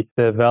really the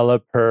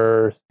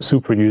developer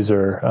super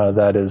user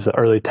that is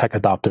early tech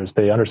adopters.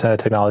 They understand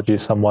the technology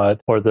somewhat,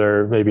 or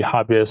they're maybe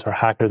hobbyists or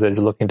hackers that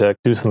are looking to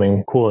do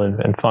something cool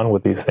and fun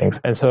with these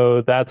things. And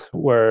so that's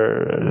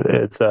where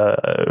it's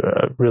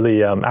a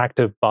really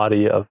active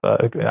body of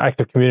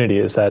active community,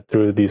 is that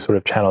through these sort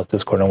of channels,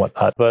 Discord and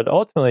whatnot. But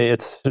ultimately,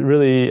 it's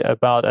really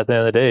about, at the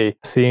end of the day,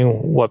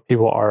 seeing what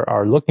people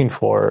are looking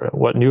for,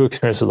 what new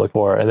experiences look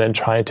for, and then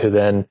trying to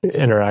then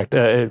react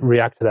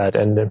to that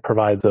and then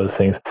provide those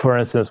things. For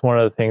instance, one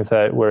of the things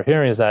that we're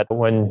hearing is that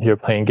when you're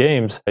playing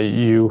games,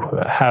 you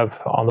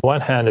have, on the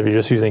one hand, if you're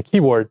just using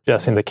keyboard,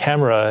 adjusting the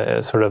camera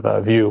as sort of a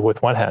view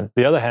with one hand.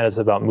 The other hand is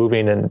about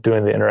moving and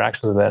doing the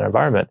interactions with that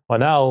environment. Well,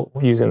 now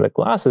using the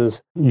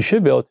glasses, you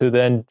should be able to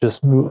then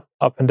just move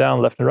up and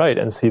down, left and right,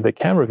 and see the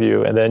camera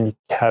view, and then you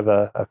have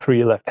a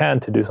free left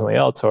hand to do something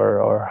else,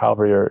 or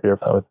however you're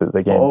playing with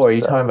the game. Oh, are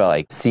you talking about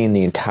like seeing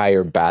the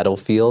entire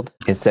battlefield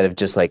instead of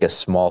just like a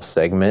small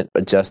segment,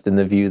 adjusting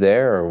the view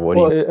there, or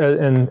what?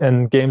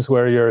 In games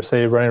where you're,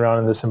 say, running around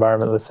in this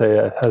environment, let's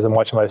say, as I'm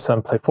watching my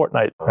son play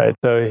Fortnite, right?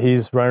 So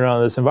he's running around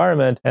in this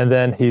environment, and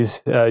then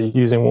he's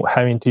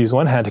having to use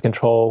one hand to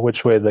control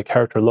which way the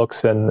character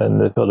looks in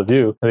the field of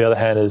view, and the other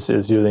hand is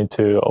using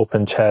to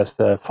open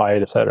chest,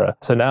 fight, etc.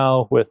 So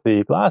now with the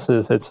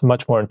glasses, it's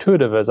much more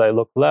intuitive. As I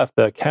look left,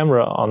 the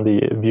camera on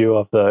the view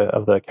of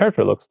the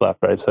character looks left,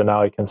 right? So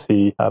now I can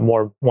see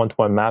more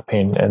one-to-one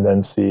mapping and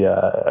then see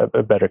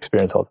a better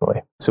experience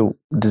ultimately. So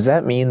does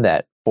that mean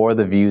that for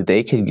the view,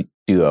 they can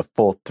do a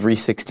full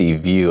 360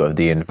 view of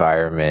the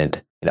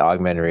environment in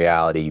augmented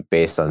reality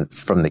based on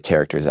from the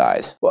character's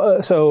eyes?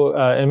 Well, so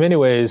in many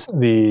ways,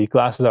 the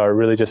glasses are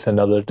really just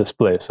another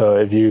display. So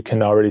if you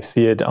can already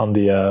see it on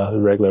the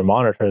regular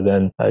monitor,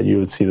 then you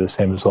would see the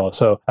same as well.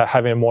 So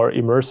having a more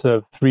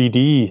immersive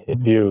 3D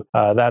view,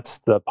 that's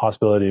the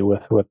possibility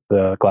with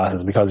the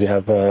glasses, because you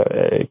have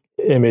a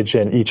image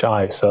in each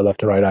eye, so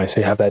left and right eye, so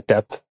you have that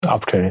depth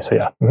opportunity. So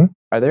yeah. Mm-hmm.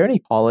 Are there any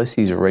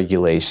policies or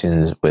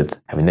regulations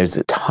there's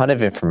a ton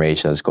of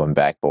information that's going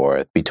back and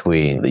forth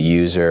between the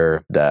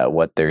user,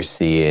 what they're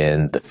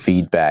seeing, the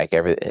feedback,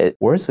 everything.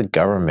 Where's the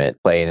government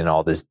playing in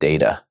all this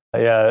data?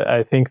 Yeah,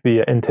 I think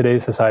in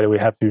today's society, we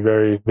have to be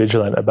very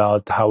vigilant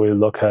about how we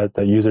look at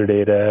the user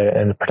data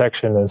and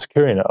protection and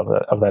securing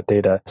of that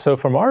data. So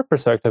from our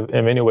perspective,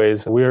 in many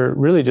ways, we're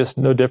really just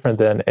no different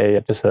than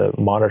just a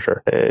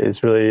monitor.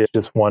 It's really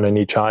just one in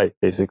each eye,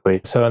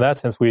 basically. So in that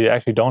sense, we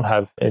actually don't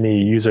have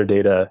any user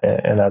data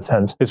in that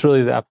sense. It's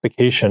really the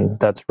application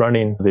that's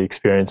running the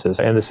experiences.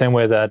 In the same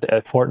way that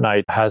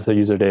Fortnite has the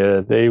user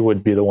data, they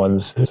would be the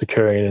ones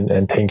securing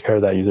and taking care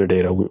of that user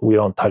data. We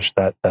don't touch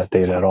that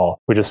data at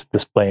all. We're just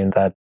displaying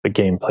that the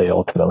gameplay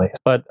ultimately.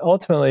 But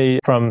ultimately,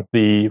 from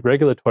the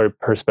regulatory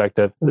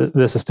perspective,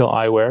 this is still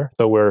eyewear.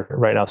 So we're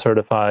right now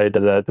certified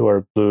that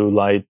we're blue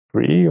light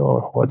free,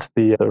 or what's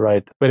the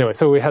right? But anyway,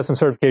 so we have some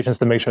certifications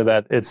to make sure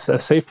that it's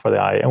safe for the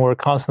eye. And we're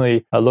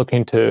constantly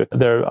looking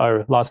there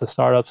are lots of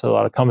startups, a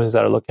lot of companies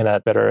that are looking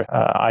at better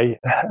eye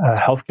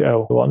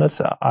healthcare, wellness,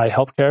 eye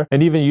healthcare,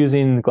 and even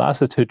using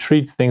glasses to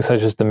treat things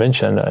such as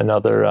dementia and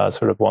other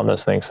sort of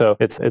wellness things. So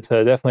it's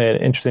definitely an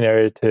interesting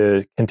area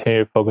to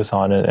continue to focus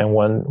on. And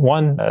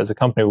one, as a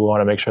company, we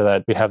want to make sure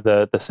that we have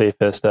the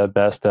safest,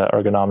 best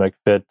ergonomic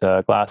fit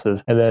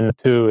glasses. And then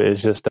two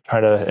is just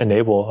trying to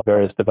enable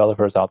various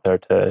developers out there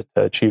to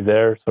achieve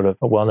their sort of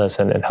wellness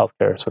and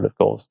healthcare sort of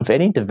goals. If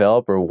any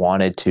developer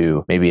wanted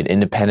to, maybe an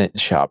independent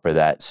shopper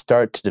that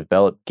start to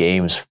develop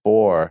games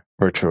for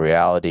virtual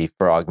reality,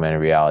 for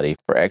augmented reality,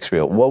 for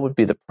XReal, what would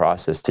be the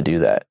process to do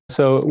that?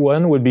 So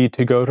one would be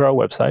to go to our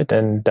website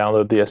and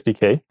download the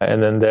SDK.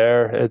 And then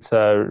there, it's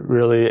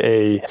really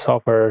a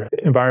software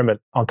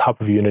environment on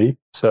top of Unity.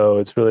 So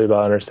it's really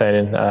about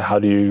understanding how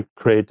do you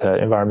create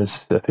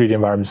environments, 3D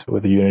environments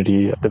with a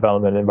Unity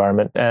development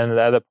environment. And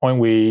at that point,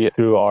 we,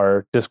 through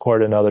our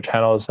Discord and other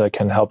channels,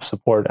 can help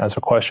support,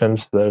 answer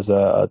questions. There's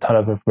a ton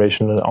of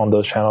information on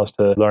those channels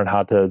to learn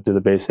how to do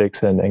the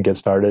basics and get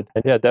started.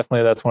 And yeah,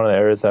 definitely that's one of the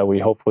areas that we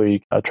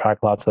hopefully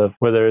attract lots of,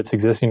 whether it's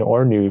existing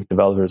or new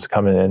developers,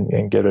 come in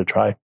and give it a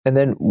try. And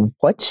then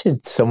what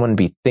should someone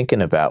be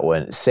thinking about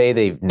when, say,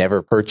 they've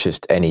never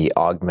purchased any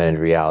augmented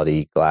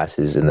reality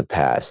glasses in the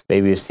past?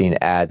 Maybe have seen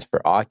ads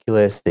for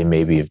Oculus. They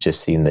maybe have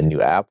just seen the new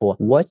Apple.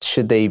 What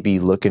should they be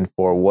looking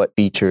for? What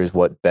features,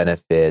 what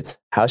benefits?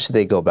 How should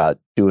they go about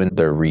doing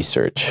their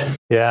research?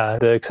 Yeah,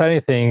 the exciting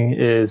thing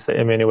is,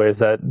 in many ways,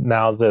 that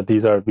now that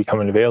these are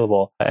becoming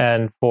available,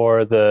 and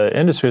for the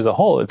industry as a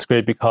whole, it's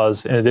great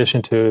because in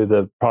addition to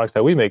the products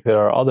that we make, there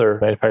are other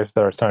manufacturers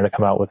that are starting to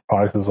come out with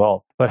products as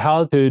well. But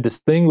how to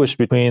distinguish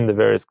between the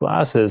various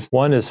glasses?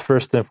 One is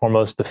first and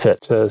foremost the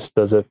fit.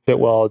 Does it fit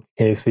well?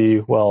 Can you see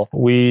well?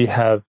 We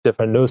have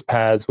different nose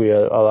pads. We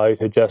allow you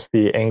to adjust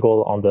the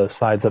angle on the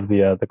sides of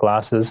the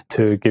glasses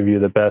to give you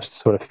the best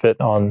sort of fit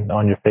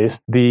on your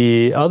face.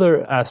 The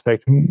other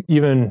aspect,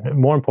 even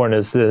more important,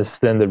 is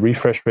then the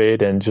refresh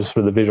rate and just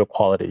sort of the visual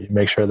quality.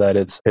 Make sure that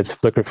it's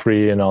flicker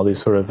free and all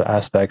these sort of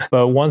aspects.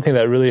 But one thing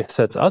that really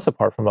sets us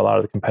apart from a lot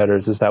of the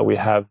competitors is that we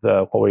have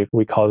what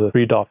we call the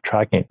 3DoF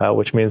tracking,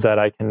 which means that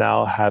I can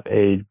now have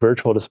a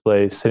virtual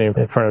display sitting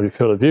in front of your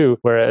field of view,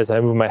 whereas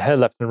I move my head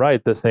left and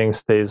right, this thing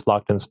stays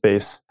locked in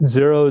space.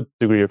 0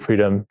 degree of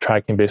freedom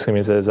tracking basically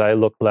means that as I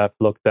look left,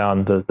 look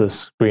down, the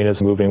screen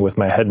is moving with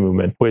my head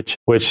movement, which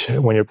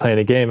when you're playing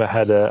a game, I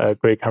had a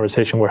great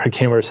conversation where a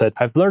gamer said,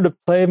 I've learned to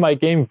play my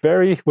game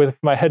with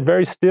my head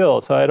very still,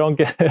 so I don't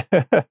get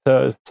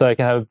so I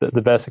can have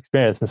the best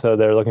experience. And so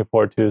they're looking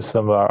forward to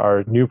some of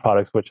our new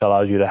products, which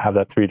allows you to have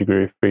that 3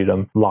 degree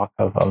freedom lock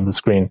of the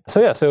screen.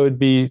 So yeah, so it would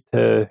be,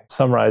 to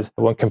summarize,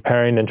 when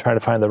comparing and trying to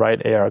find the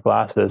right AR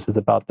glasses, is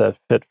about the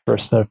fit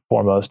first and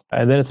foremost,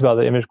 and then it's about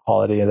the image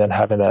quality, and then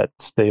having that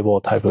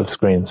stable type of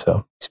screen.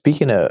 So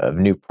speaking of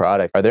new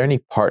product, are there any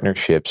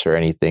partnerships or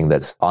anything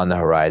that's on the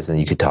horizon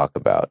you could talk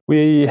about?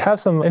 We have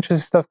some interesting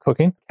stuff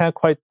cooking. Can't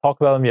quite talk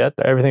about them yet.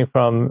 Everything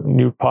from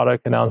new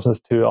product announcements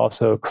to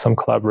also some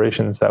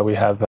collaborations that we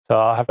have. So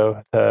I'll have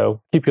to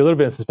keep you a little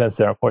bit in suspense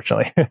there,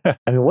 unfortunately.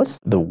 I mean, what's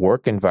the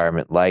work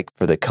environment like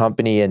for the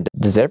company? And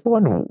does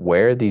everyone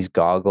wear these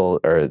goggles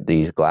or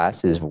these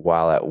glasses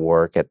while at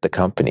work at the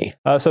company?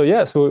 So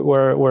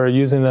we're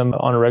using them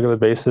on a regular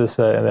basis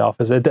in the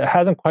office. It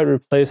hasn't quite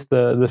replaced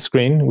the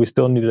screen. We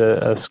still need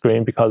a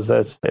screen because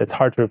it's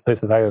hard to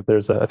replace the fact that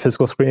there's a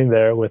physical screen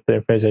there with the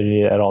information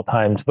you need at all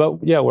times. But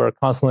yeah, we're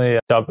constantly,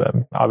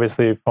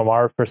 obviously from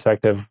our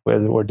perspective,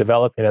 we're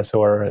developing it, so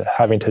we're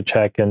having to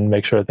check and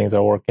make sure things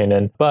are working.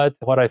 But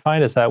what I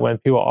find is that when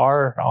people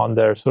are on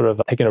their sort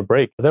of taking a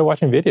break, they're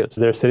watching videos.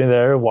 They're sitting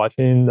there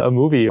watching a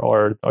movie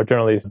or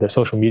generally their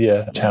social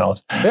media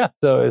channels. Yeah,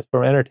 so it's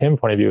from an entertainment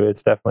point of view,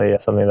 it's definitely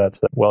something that's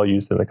well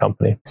used in the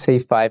company. Say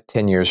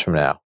 5-10 years from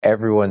now,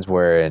 everyone's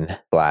wearing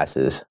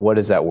glasses. What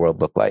does that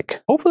world look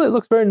like? Hopefully it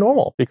looks very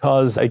normal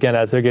because, again,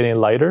 as they're getting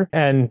lighter,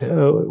 and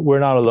we're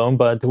not alone,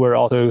 but we're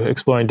also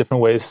exploring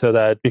different ways so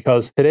that,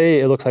 because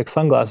today it looks like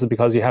sunglasses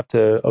because you have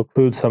to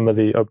occlude some of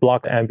the, or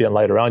block the ambient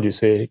light around you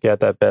so you get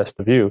that best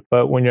view.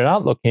 But when you're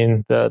not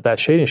looking, that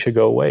shading should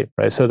go away,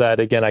 right? So that,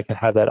 again, I can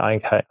have that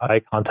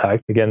eye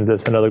contact. Again,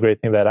 that's another great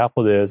thing that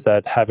Apple did, is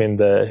that having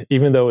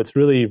even though it's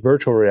really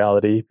virtual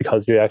reality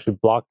because you're actually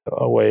blocked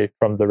away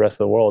from the rest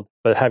of the world,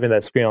 but having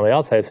that screen on the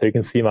outside so you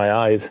can see my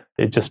eyes,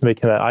 it just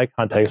making that eye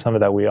contact is something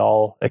that we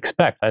all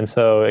expect. And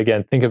so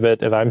again, think of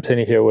it, if I'm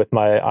sitting here with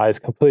my eyes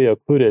completely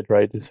occluded,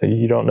 right? So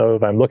you don't know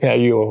if I'm looking at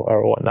you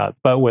or whatnot.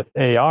 But with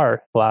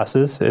AR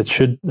glasses, it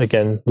should,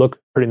 again, look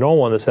pretty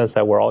normal in the sense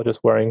that we're all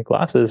just wearing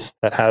glasses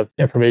that have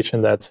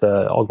information that's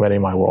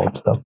augmenting my world.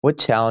 So, what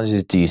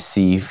challenges do you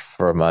see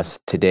from us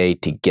today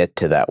to get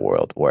to that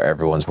world where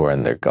everyone's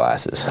wearing their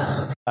glasses?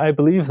 I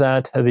believe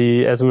that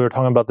as we were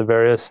talking about the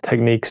various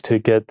techniques to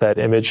get that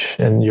image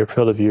in your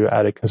field of view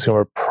at a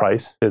consumer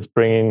price, it's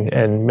bringing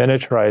and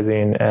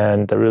miniaturizing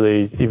and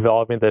really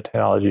evolving the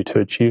technology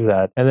to achieve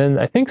that. And then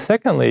I think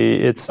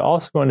secondly, it's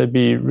also going to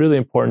be really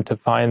important to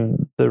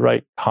find the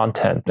right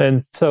content.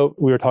 And so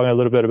we were talking a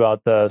little bit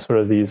about the sort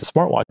of these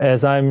smartwatches.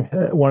 As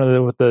one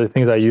of the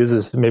things I use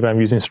is maybe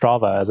I'm using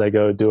Strava as I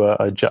go do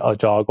a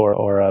jog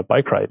or a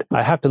bike ride.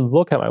 I have to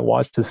look at my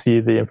watch to see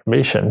the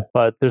information,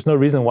 but there's no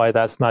reason why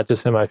that's not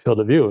just in my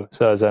field of view.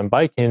 So as I'm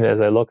biking, as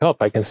I look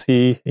up, I can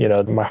see,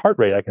 my heart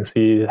rate. I can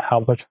see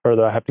how much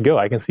further I have to go.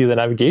 I can see the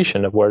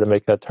navigation of where to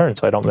make a turn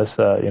so I don't miss,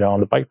 on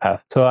the bike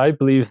path. So I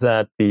believe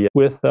that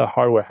with the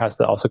hardware has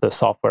also the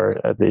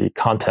software, the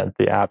content,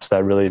 the apps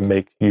that really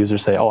make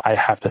users say, oh, I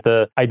have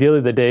to.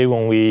 Ideally, the day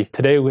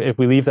if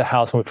we leave the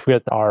house and we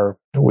forget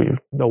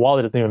the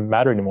wallet doesn't even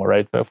matter anymore,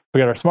 right? If we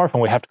forget our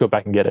smartphone, we have to go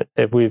back and get it.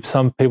 If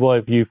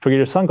you forget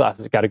your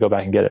sunglasses, you got to go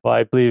back and get it. Well,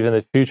 I believe in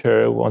the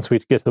future, once we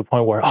get to the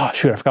point where, oh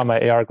shoot, I forgot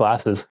my AR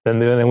glasses,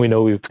 then we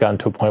know we've gotten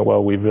to a point where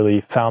we've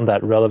really found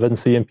that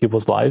relevancy in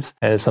people's lives,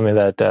 and it's something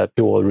that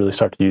people will really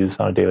start to use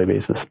on a daily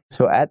basis.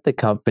 So at the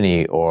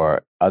company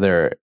or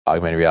other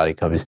augmented reality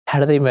companies, how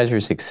do they measure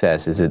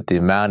success? Is it the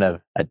amount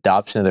of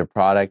adoption of their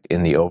product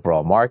in the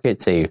overall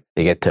market? Say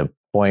they get to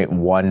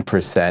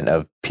 0.1%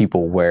 of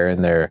people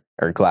wearing their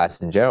glasses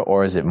in general,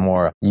 or is it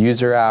more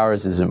user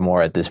hours? Is it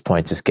more at this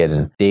point just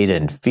getting data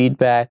and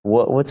feedback?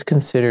 What's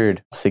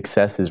considered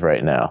successes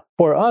right now?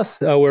 For us,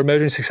 we're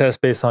measuring success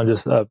based on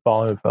just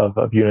volume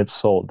of units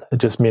sold. It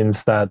just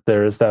means that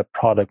there is that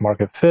product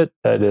market fit,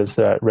 that is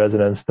that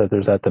resonance, that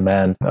there's that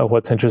demand.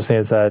 What's interesting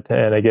is that,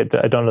 and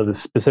I don't know the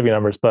specific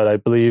numbers, but I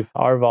believe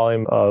our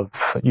volume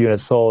of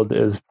units sold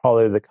is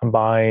probably the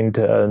combined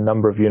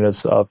number of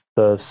units of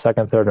the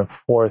second, third, and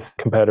fourth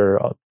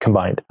competitor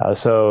combined.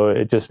 So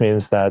it just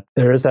means that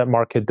there is that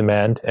market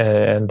demand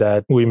and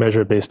that we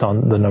measure based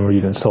on the number of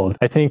units sold.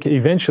 I think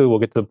eventually we'll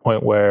get to the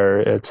point where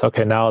it's,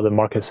 okay, now the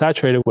market is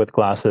saturated with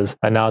glasses,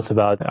 and now it's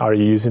about, are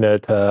you using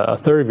it a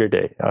third of your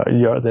day,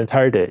 the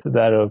entire day? So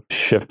that'll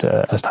shift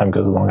as time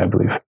goes along, I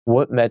believe.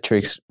 What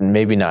metrics,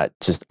 maybe not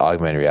just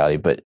augmented reality,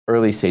 but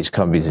early stage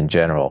companies in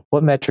general,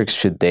 what metrics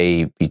should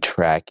they be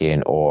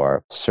tracking,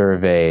 or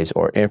surveys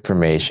or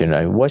information?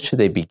 I mean, what should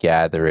they be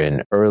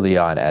gathering early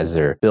on as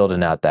they're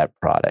building out that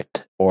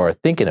product or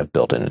thinking of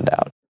building it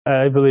out?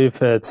 I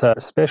believe it's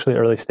especially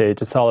early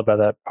stage. It's all about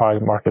that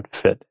product market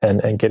fit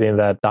and getting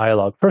that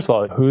dialogue. First of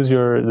all, who's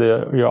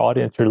your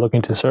audience you're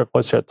looking to serve?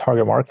 What's your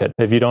target market?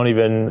 If you don't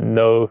even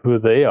know who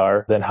they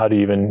are, then how do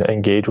you even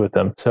engage with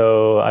them?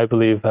 So I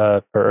believe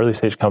for early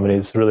stage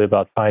companies, it's really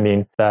about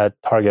finding that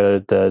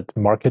targeted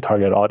market,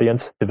 target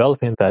audience,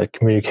 developing that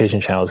communication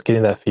channels,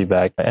 getting that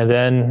feedback, and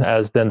then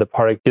as the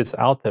product gets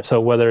out there. So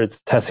whether it's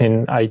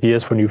testing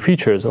ideas for new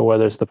features or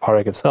whether it's the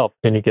product itself,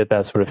 then you get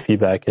that sort of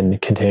feedback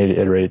and continue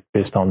to iterate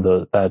based on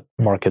that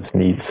market's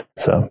needs.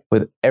 So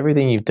with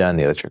everything you've done,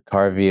 the electric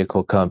car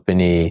vehicle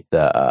company,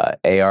 the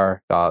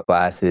AR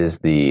glasses,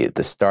 the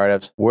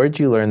startups, where'd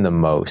you learn the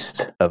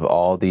most of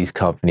all these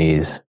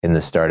companies in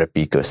the startup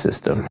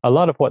ecosystem? A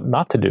lot of what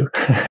not to do.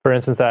 For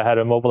instance, I had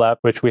a mobile app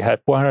which we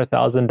had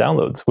 400,000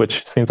 downloads,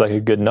 which seems like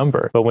a good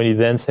number. But when you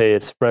then say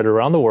it's spread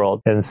around the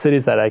world in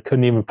cities that I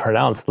couldn't even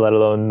pronounce, let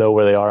alone know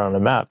where they are on a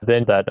map,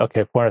 then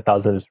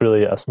 400,000 is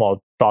really a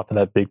small drop in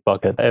that big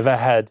bucket. If I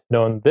had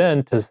known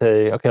then to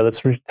say, okay,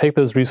 let's take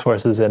those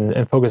resources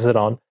and focus it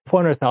on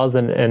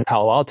 400,000 in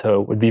Palo Alto,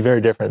 would be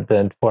very different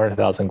than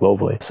 400,000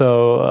 globally.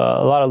 So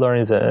a lot of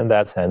learnings in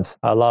that sense.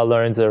 A lot of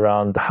learnings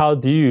around how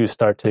do you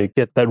start to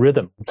get that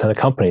rhythm to the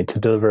company to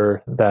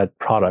deliver that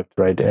product,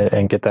 right,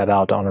 and get that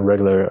out on a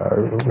regular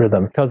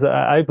rhythm. Because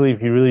I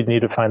believe you really need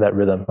to find that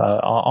rhythm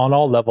on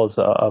all levels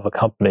of a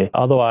company.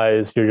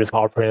 Otherwise, you're just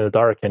operating in the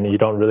dark and you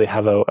don't really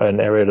have an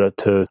area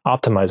to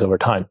optimize over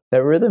time.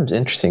 That rhythm's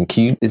interesting.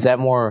 Is that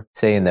more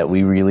saying that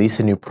we release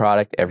a new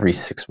product every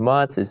 6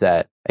 months? Is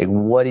that, like,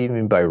 what do you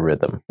mean by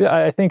rhythm? Yeah,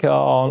 I think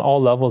on all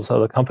levels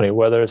of the company,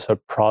 whether it's a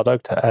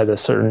product at a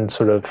certain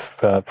sort of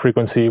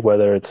frequency,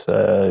 whether it's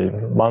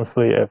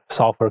monthly, if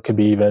software could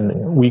be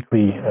even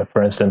weekly,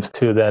 for instance,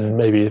 to then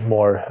maybe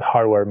more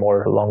hardware,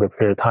 more longer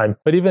period of time.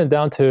 But even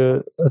down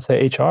to, let's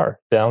say, HR,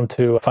 down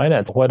to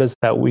finance, what is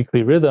that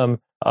weekly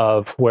rhythm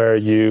of where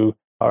you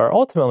are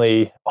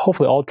ultimately,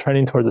 hopefully, all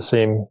trending towards the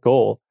same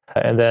goal?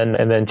 And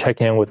then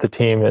check in with the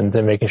team and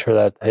then making sure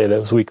that, hey,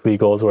 those weekly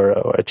goals were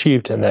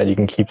achieved and that you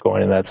can keep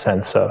going in that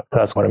sense. So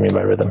that's what I mean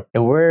by rhythm.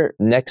 And where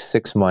next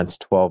 6 months,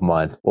 12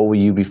 months, what will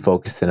you be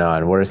focusing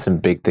on? What are some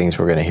big things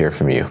we're going to hear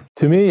from you?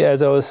 To me,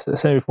 as I was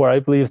saying before, I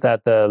believe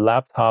that the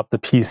laptop, the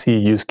PC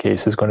use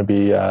case is going to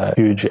be a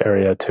huge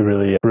area to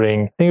really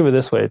bring. Think of it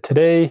this way.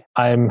 Today,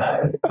 I'm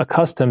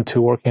accustomed to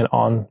working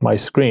on my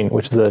screen,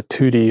 which is a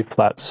 2D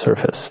flat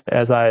surface.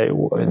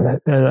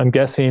 I'm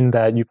guessing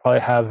that you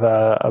probably have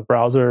a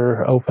browser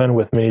open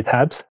with many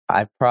tabs.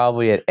 I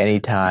probably at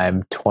any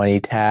time 20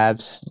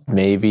 tabs,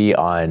 maybe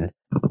on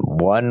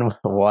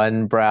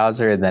one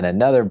browser and then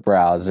another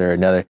browser,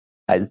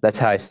 that's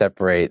how I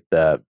separate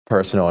the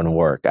personal and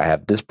work. I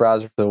have this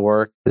browser for the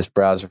work, this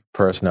browser for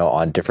personal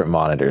on different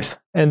monitors.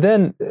 And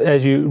then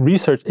as you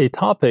research a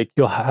topic,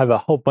 you'll have a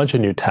whole bunch of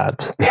new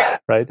tabs,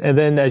 right? And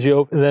then as you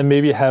open, then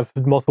maybe you have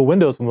multiple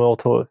windows,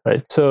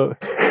 right? So,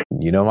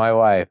 you know my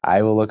wife,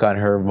 I will look on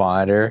her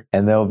monitor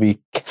and there'll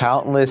be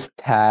countless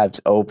tabs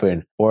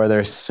open, or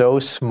they're so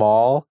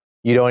small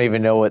you don't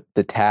even know what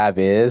the tab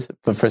is,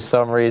 but for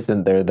some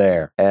reason they're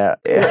there.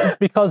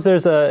 Because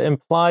there's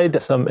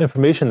implied some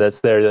information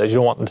that's there that you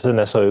don't want to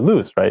necessarily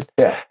lose, right?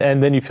 Yeah.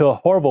 And then you feel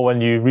horrible when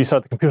you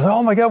restart the computer.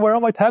 Oh my God, where are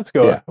all my tabs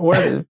going?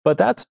 Yeah. But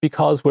that's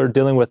because we're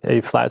dealing with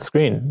a flat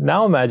screen.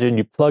 Now imagine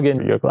you plug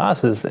in your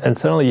glasses and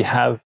suddenly you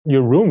have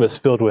your room is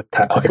filled with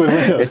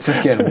It's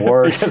just getting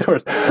worse. It gets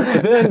worse.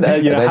 But then, and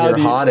then you're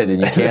haunted and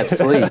you can't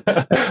sleep.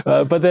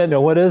 But then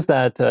what is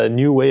that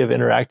new way of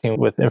interacting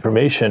with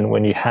information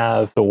when you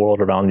have the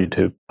world around you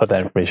to put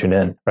that information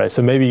in, right?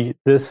 So maybe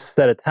this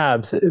set of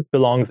tabs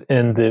belongs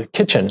in the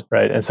kitchen,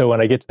 right? And so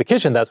when I get to the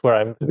kitchen, that's where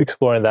I'm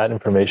exploring that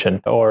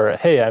information. Or,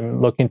 hey,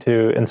 I'm looking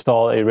to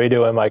install a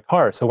radio in my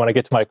car. So when I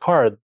get to my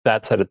car,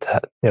 that set of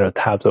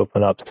tabs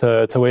open up.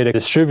 So it's a way to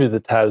distribute the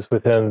tabs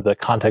within the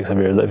context of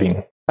your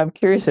living. I'm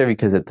curious there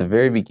because at the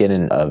very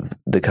beginning of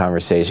the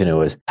conversation, it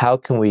was how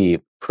can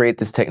we create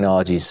this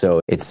technology so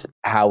it's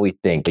how we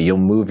think. You'll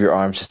move your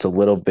arms just a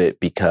little bit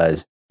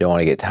because you don't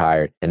want to get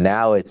tired. And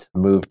now it's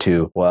moved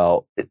to,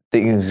 well,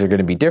 things are going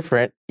to be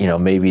different.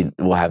 Maybe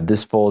we'll have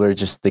this folder,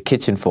 just the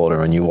kitchen folder.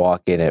 When you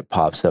walk in, it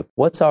pops up.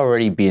 What's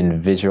already being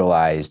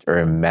visualized or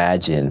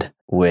imagined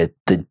with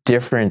the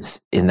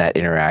difference in that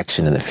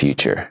interaction in the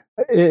future?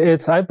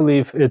 I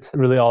believe it's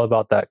really all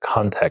about that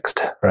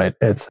context, right?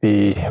 It's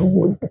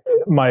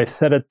my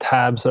set of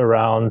tabs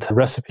around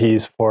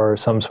recipes for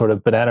some sort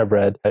of banana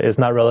bread is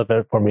not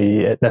relevant for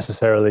me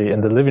necessarily in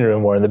the living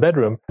room or in the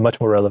bedroom,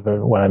 much more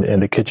relevant when I'm in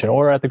the kitchen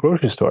or at the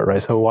grocery store,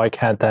 right? So why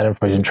can't that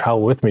information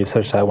travel with me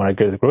such that when I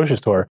go to the grocery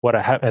store, what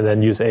I have, and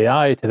then use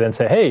AI to then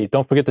say, hey,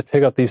 don't forget to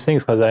pick up these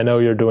things because I know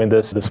you're doing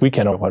this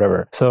weekend or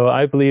whatever. So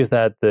I believe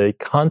that the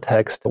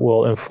context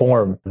will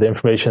inform the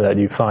information that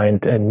you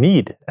find and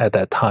need at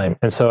that time.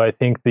 And so I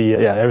think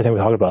everything we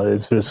talked about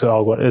is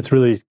it's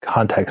really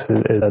context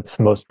that's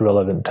most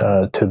relevant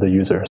to the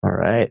users. All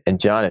right. And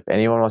Jon, if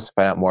anyone wants to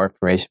find out more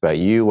information about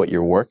you, what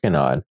you're working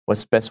on,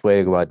 what's the best way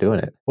to go about doing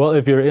it? Well,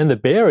 if you're in the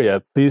Bay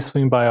Area, please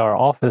swing by our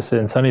office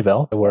in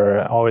Sunnyvale.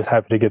 We're always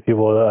happy to give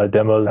people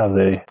demos of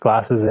the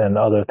glasses and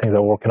other things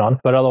that we're working on.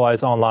 But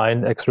otherwise,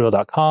 online,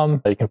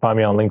 xreal.com. You can find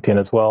me on LinkedIn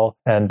as well.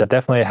 And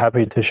definitely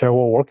happy to share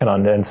what we're working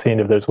on and seeing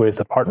if there's ways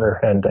to partner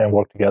and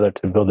work together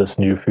to build this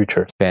new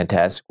future.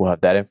 Fantastic. We'll have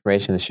that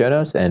information in the show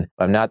notes. And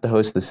I'm not the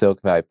host of the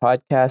Silicon Valley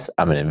Podcast.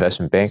 I'm an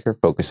investment banker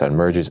focused on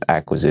mergers,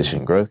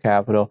 acquisition, growth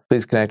capital.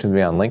 Please connect with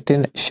me on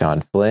LinkedIn,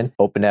 Sean Flynn.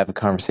 Open to have a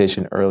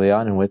conversation early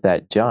on. And with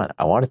that, Jon,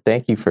 I want to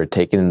thank you for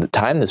taking the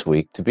time this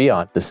week to be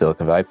on the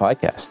Silicon Valley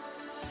Podcast.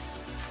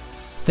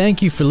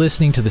 Thank you for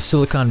listening to the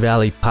Silicon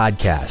Valley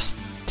Podcast.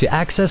 To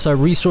access our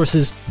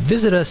resources,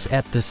 visit us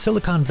at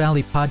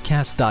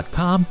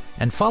thesiliconvalleypodcast.com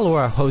and follow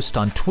our host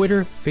on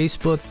Twitter,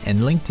 Facebook, and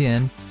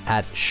LinkedIn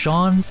at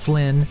Sean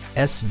Flynn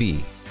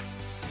SV.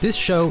 This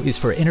show is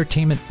for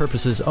entertainment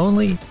purposes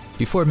only.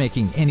 Before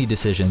making any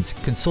decisions,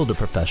 consult a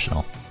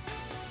professional.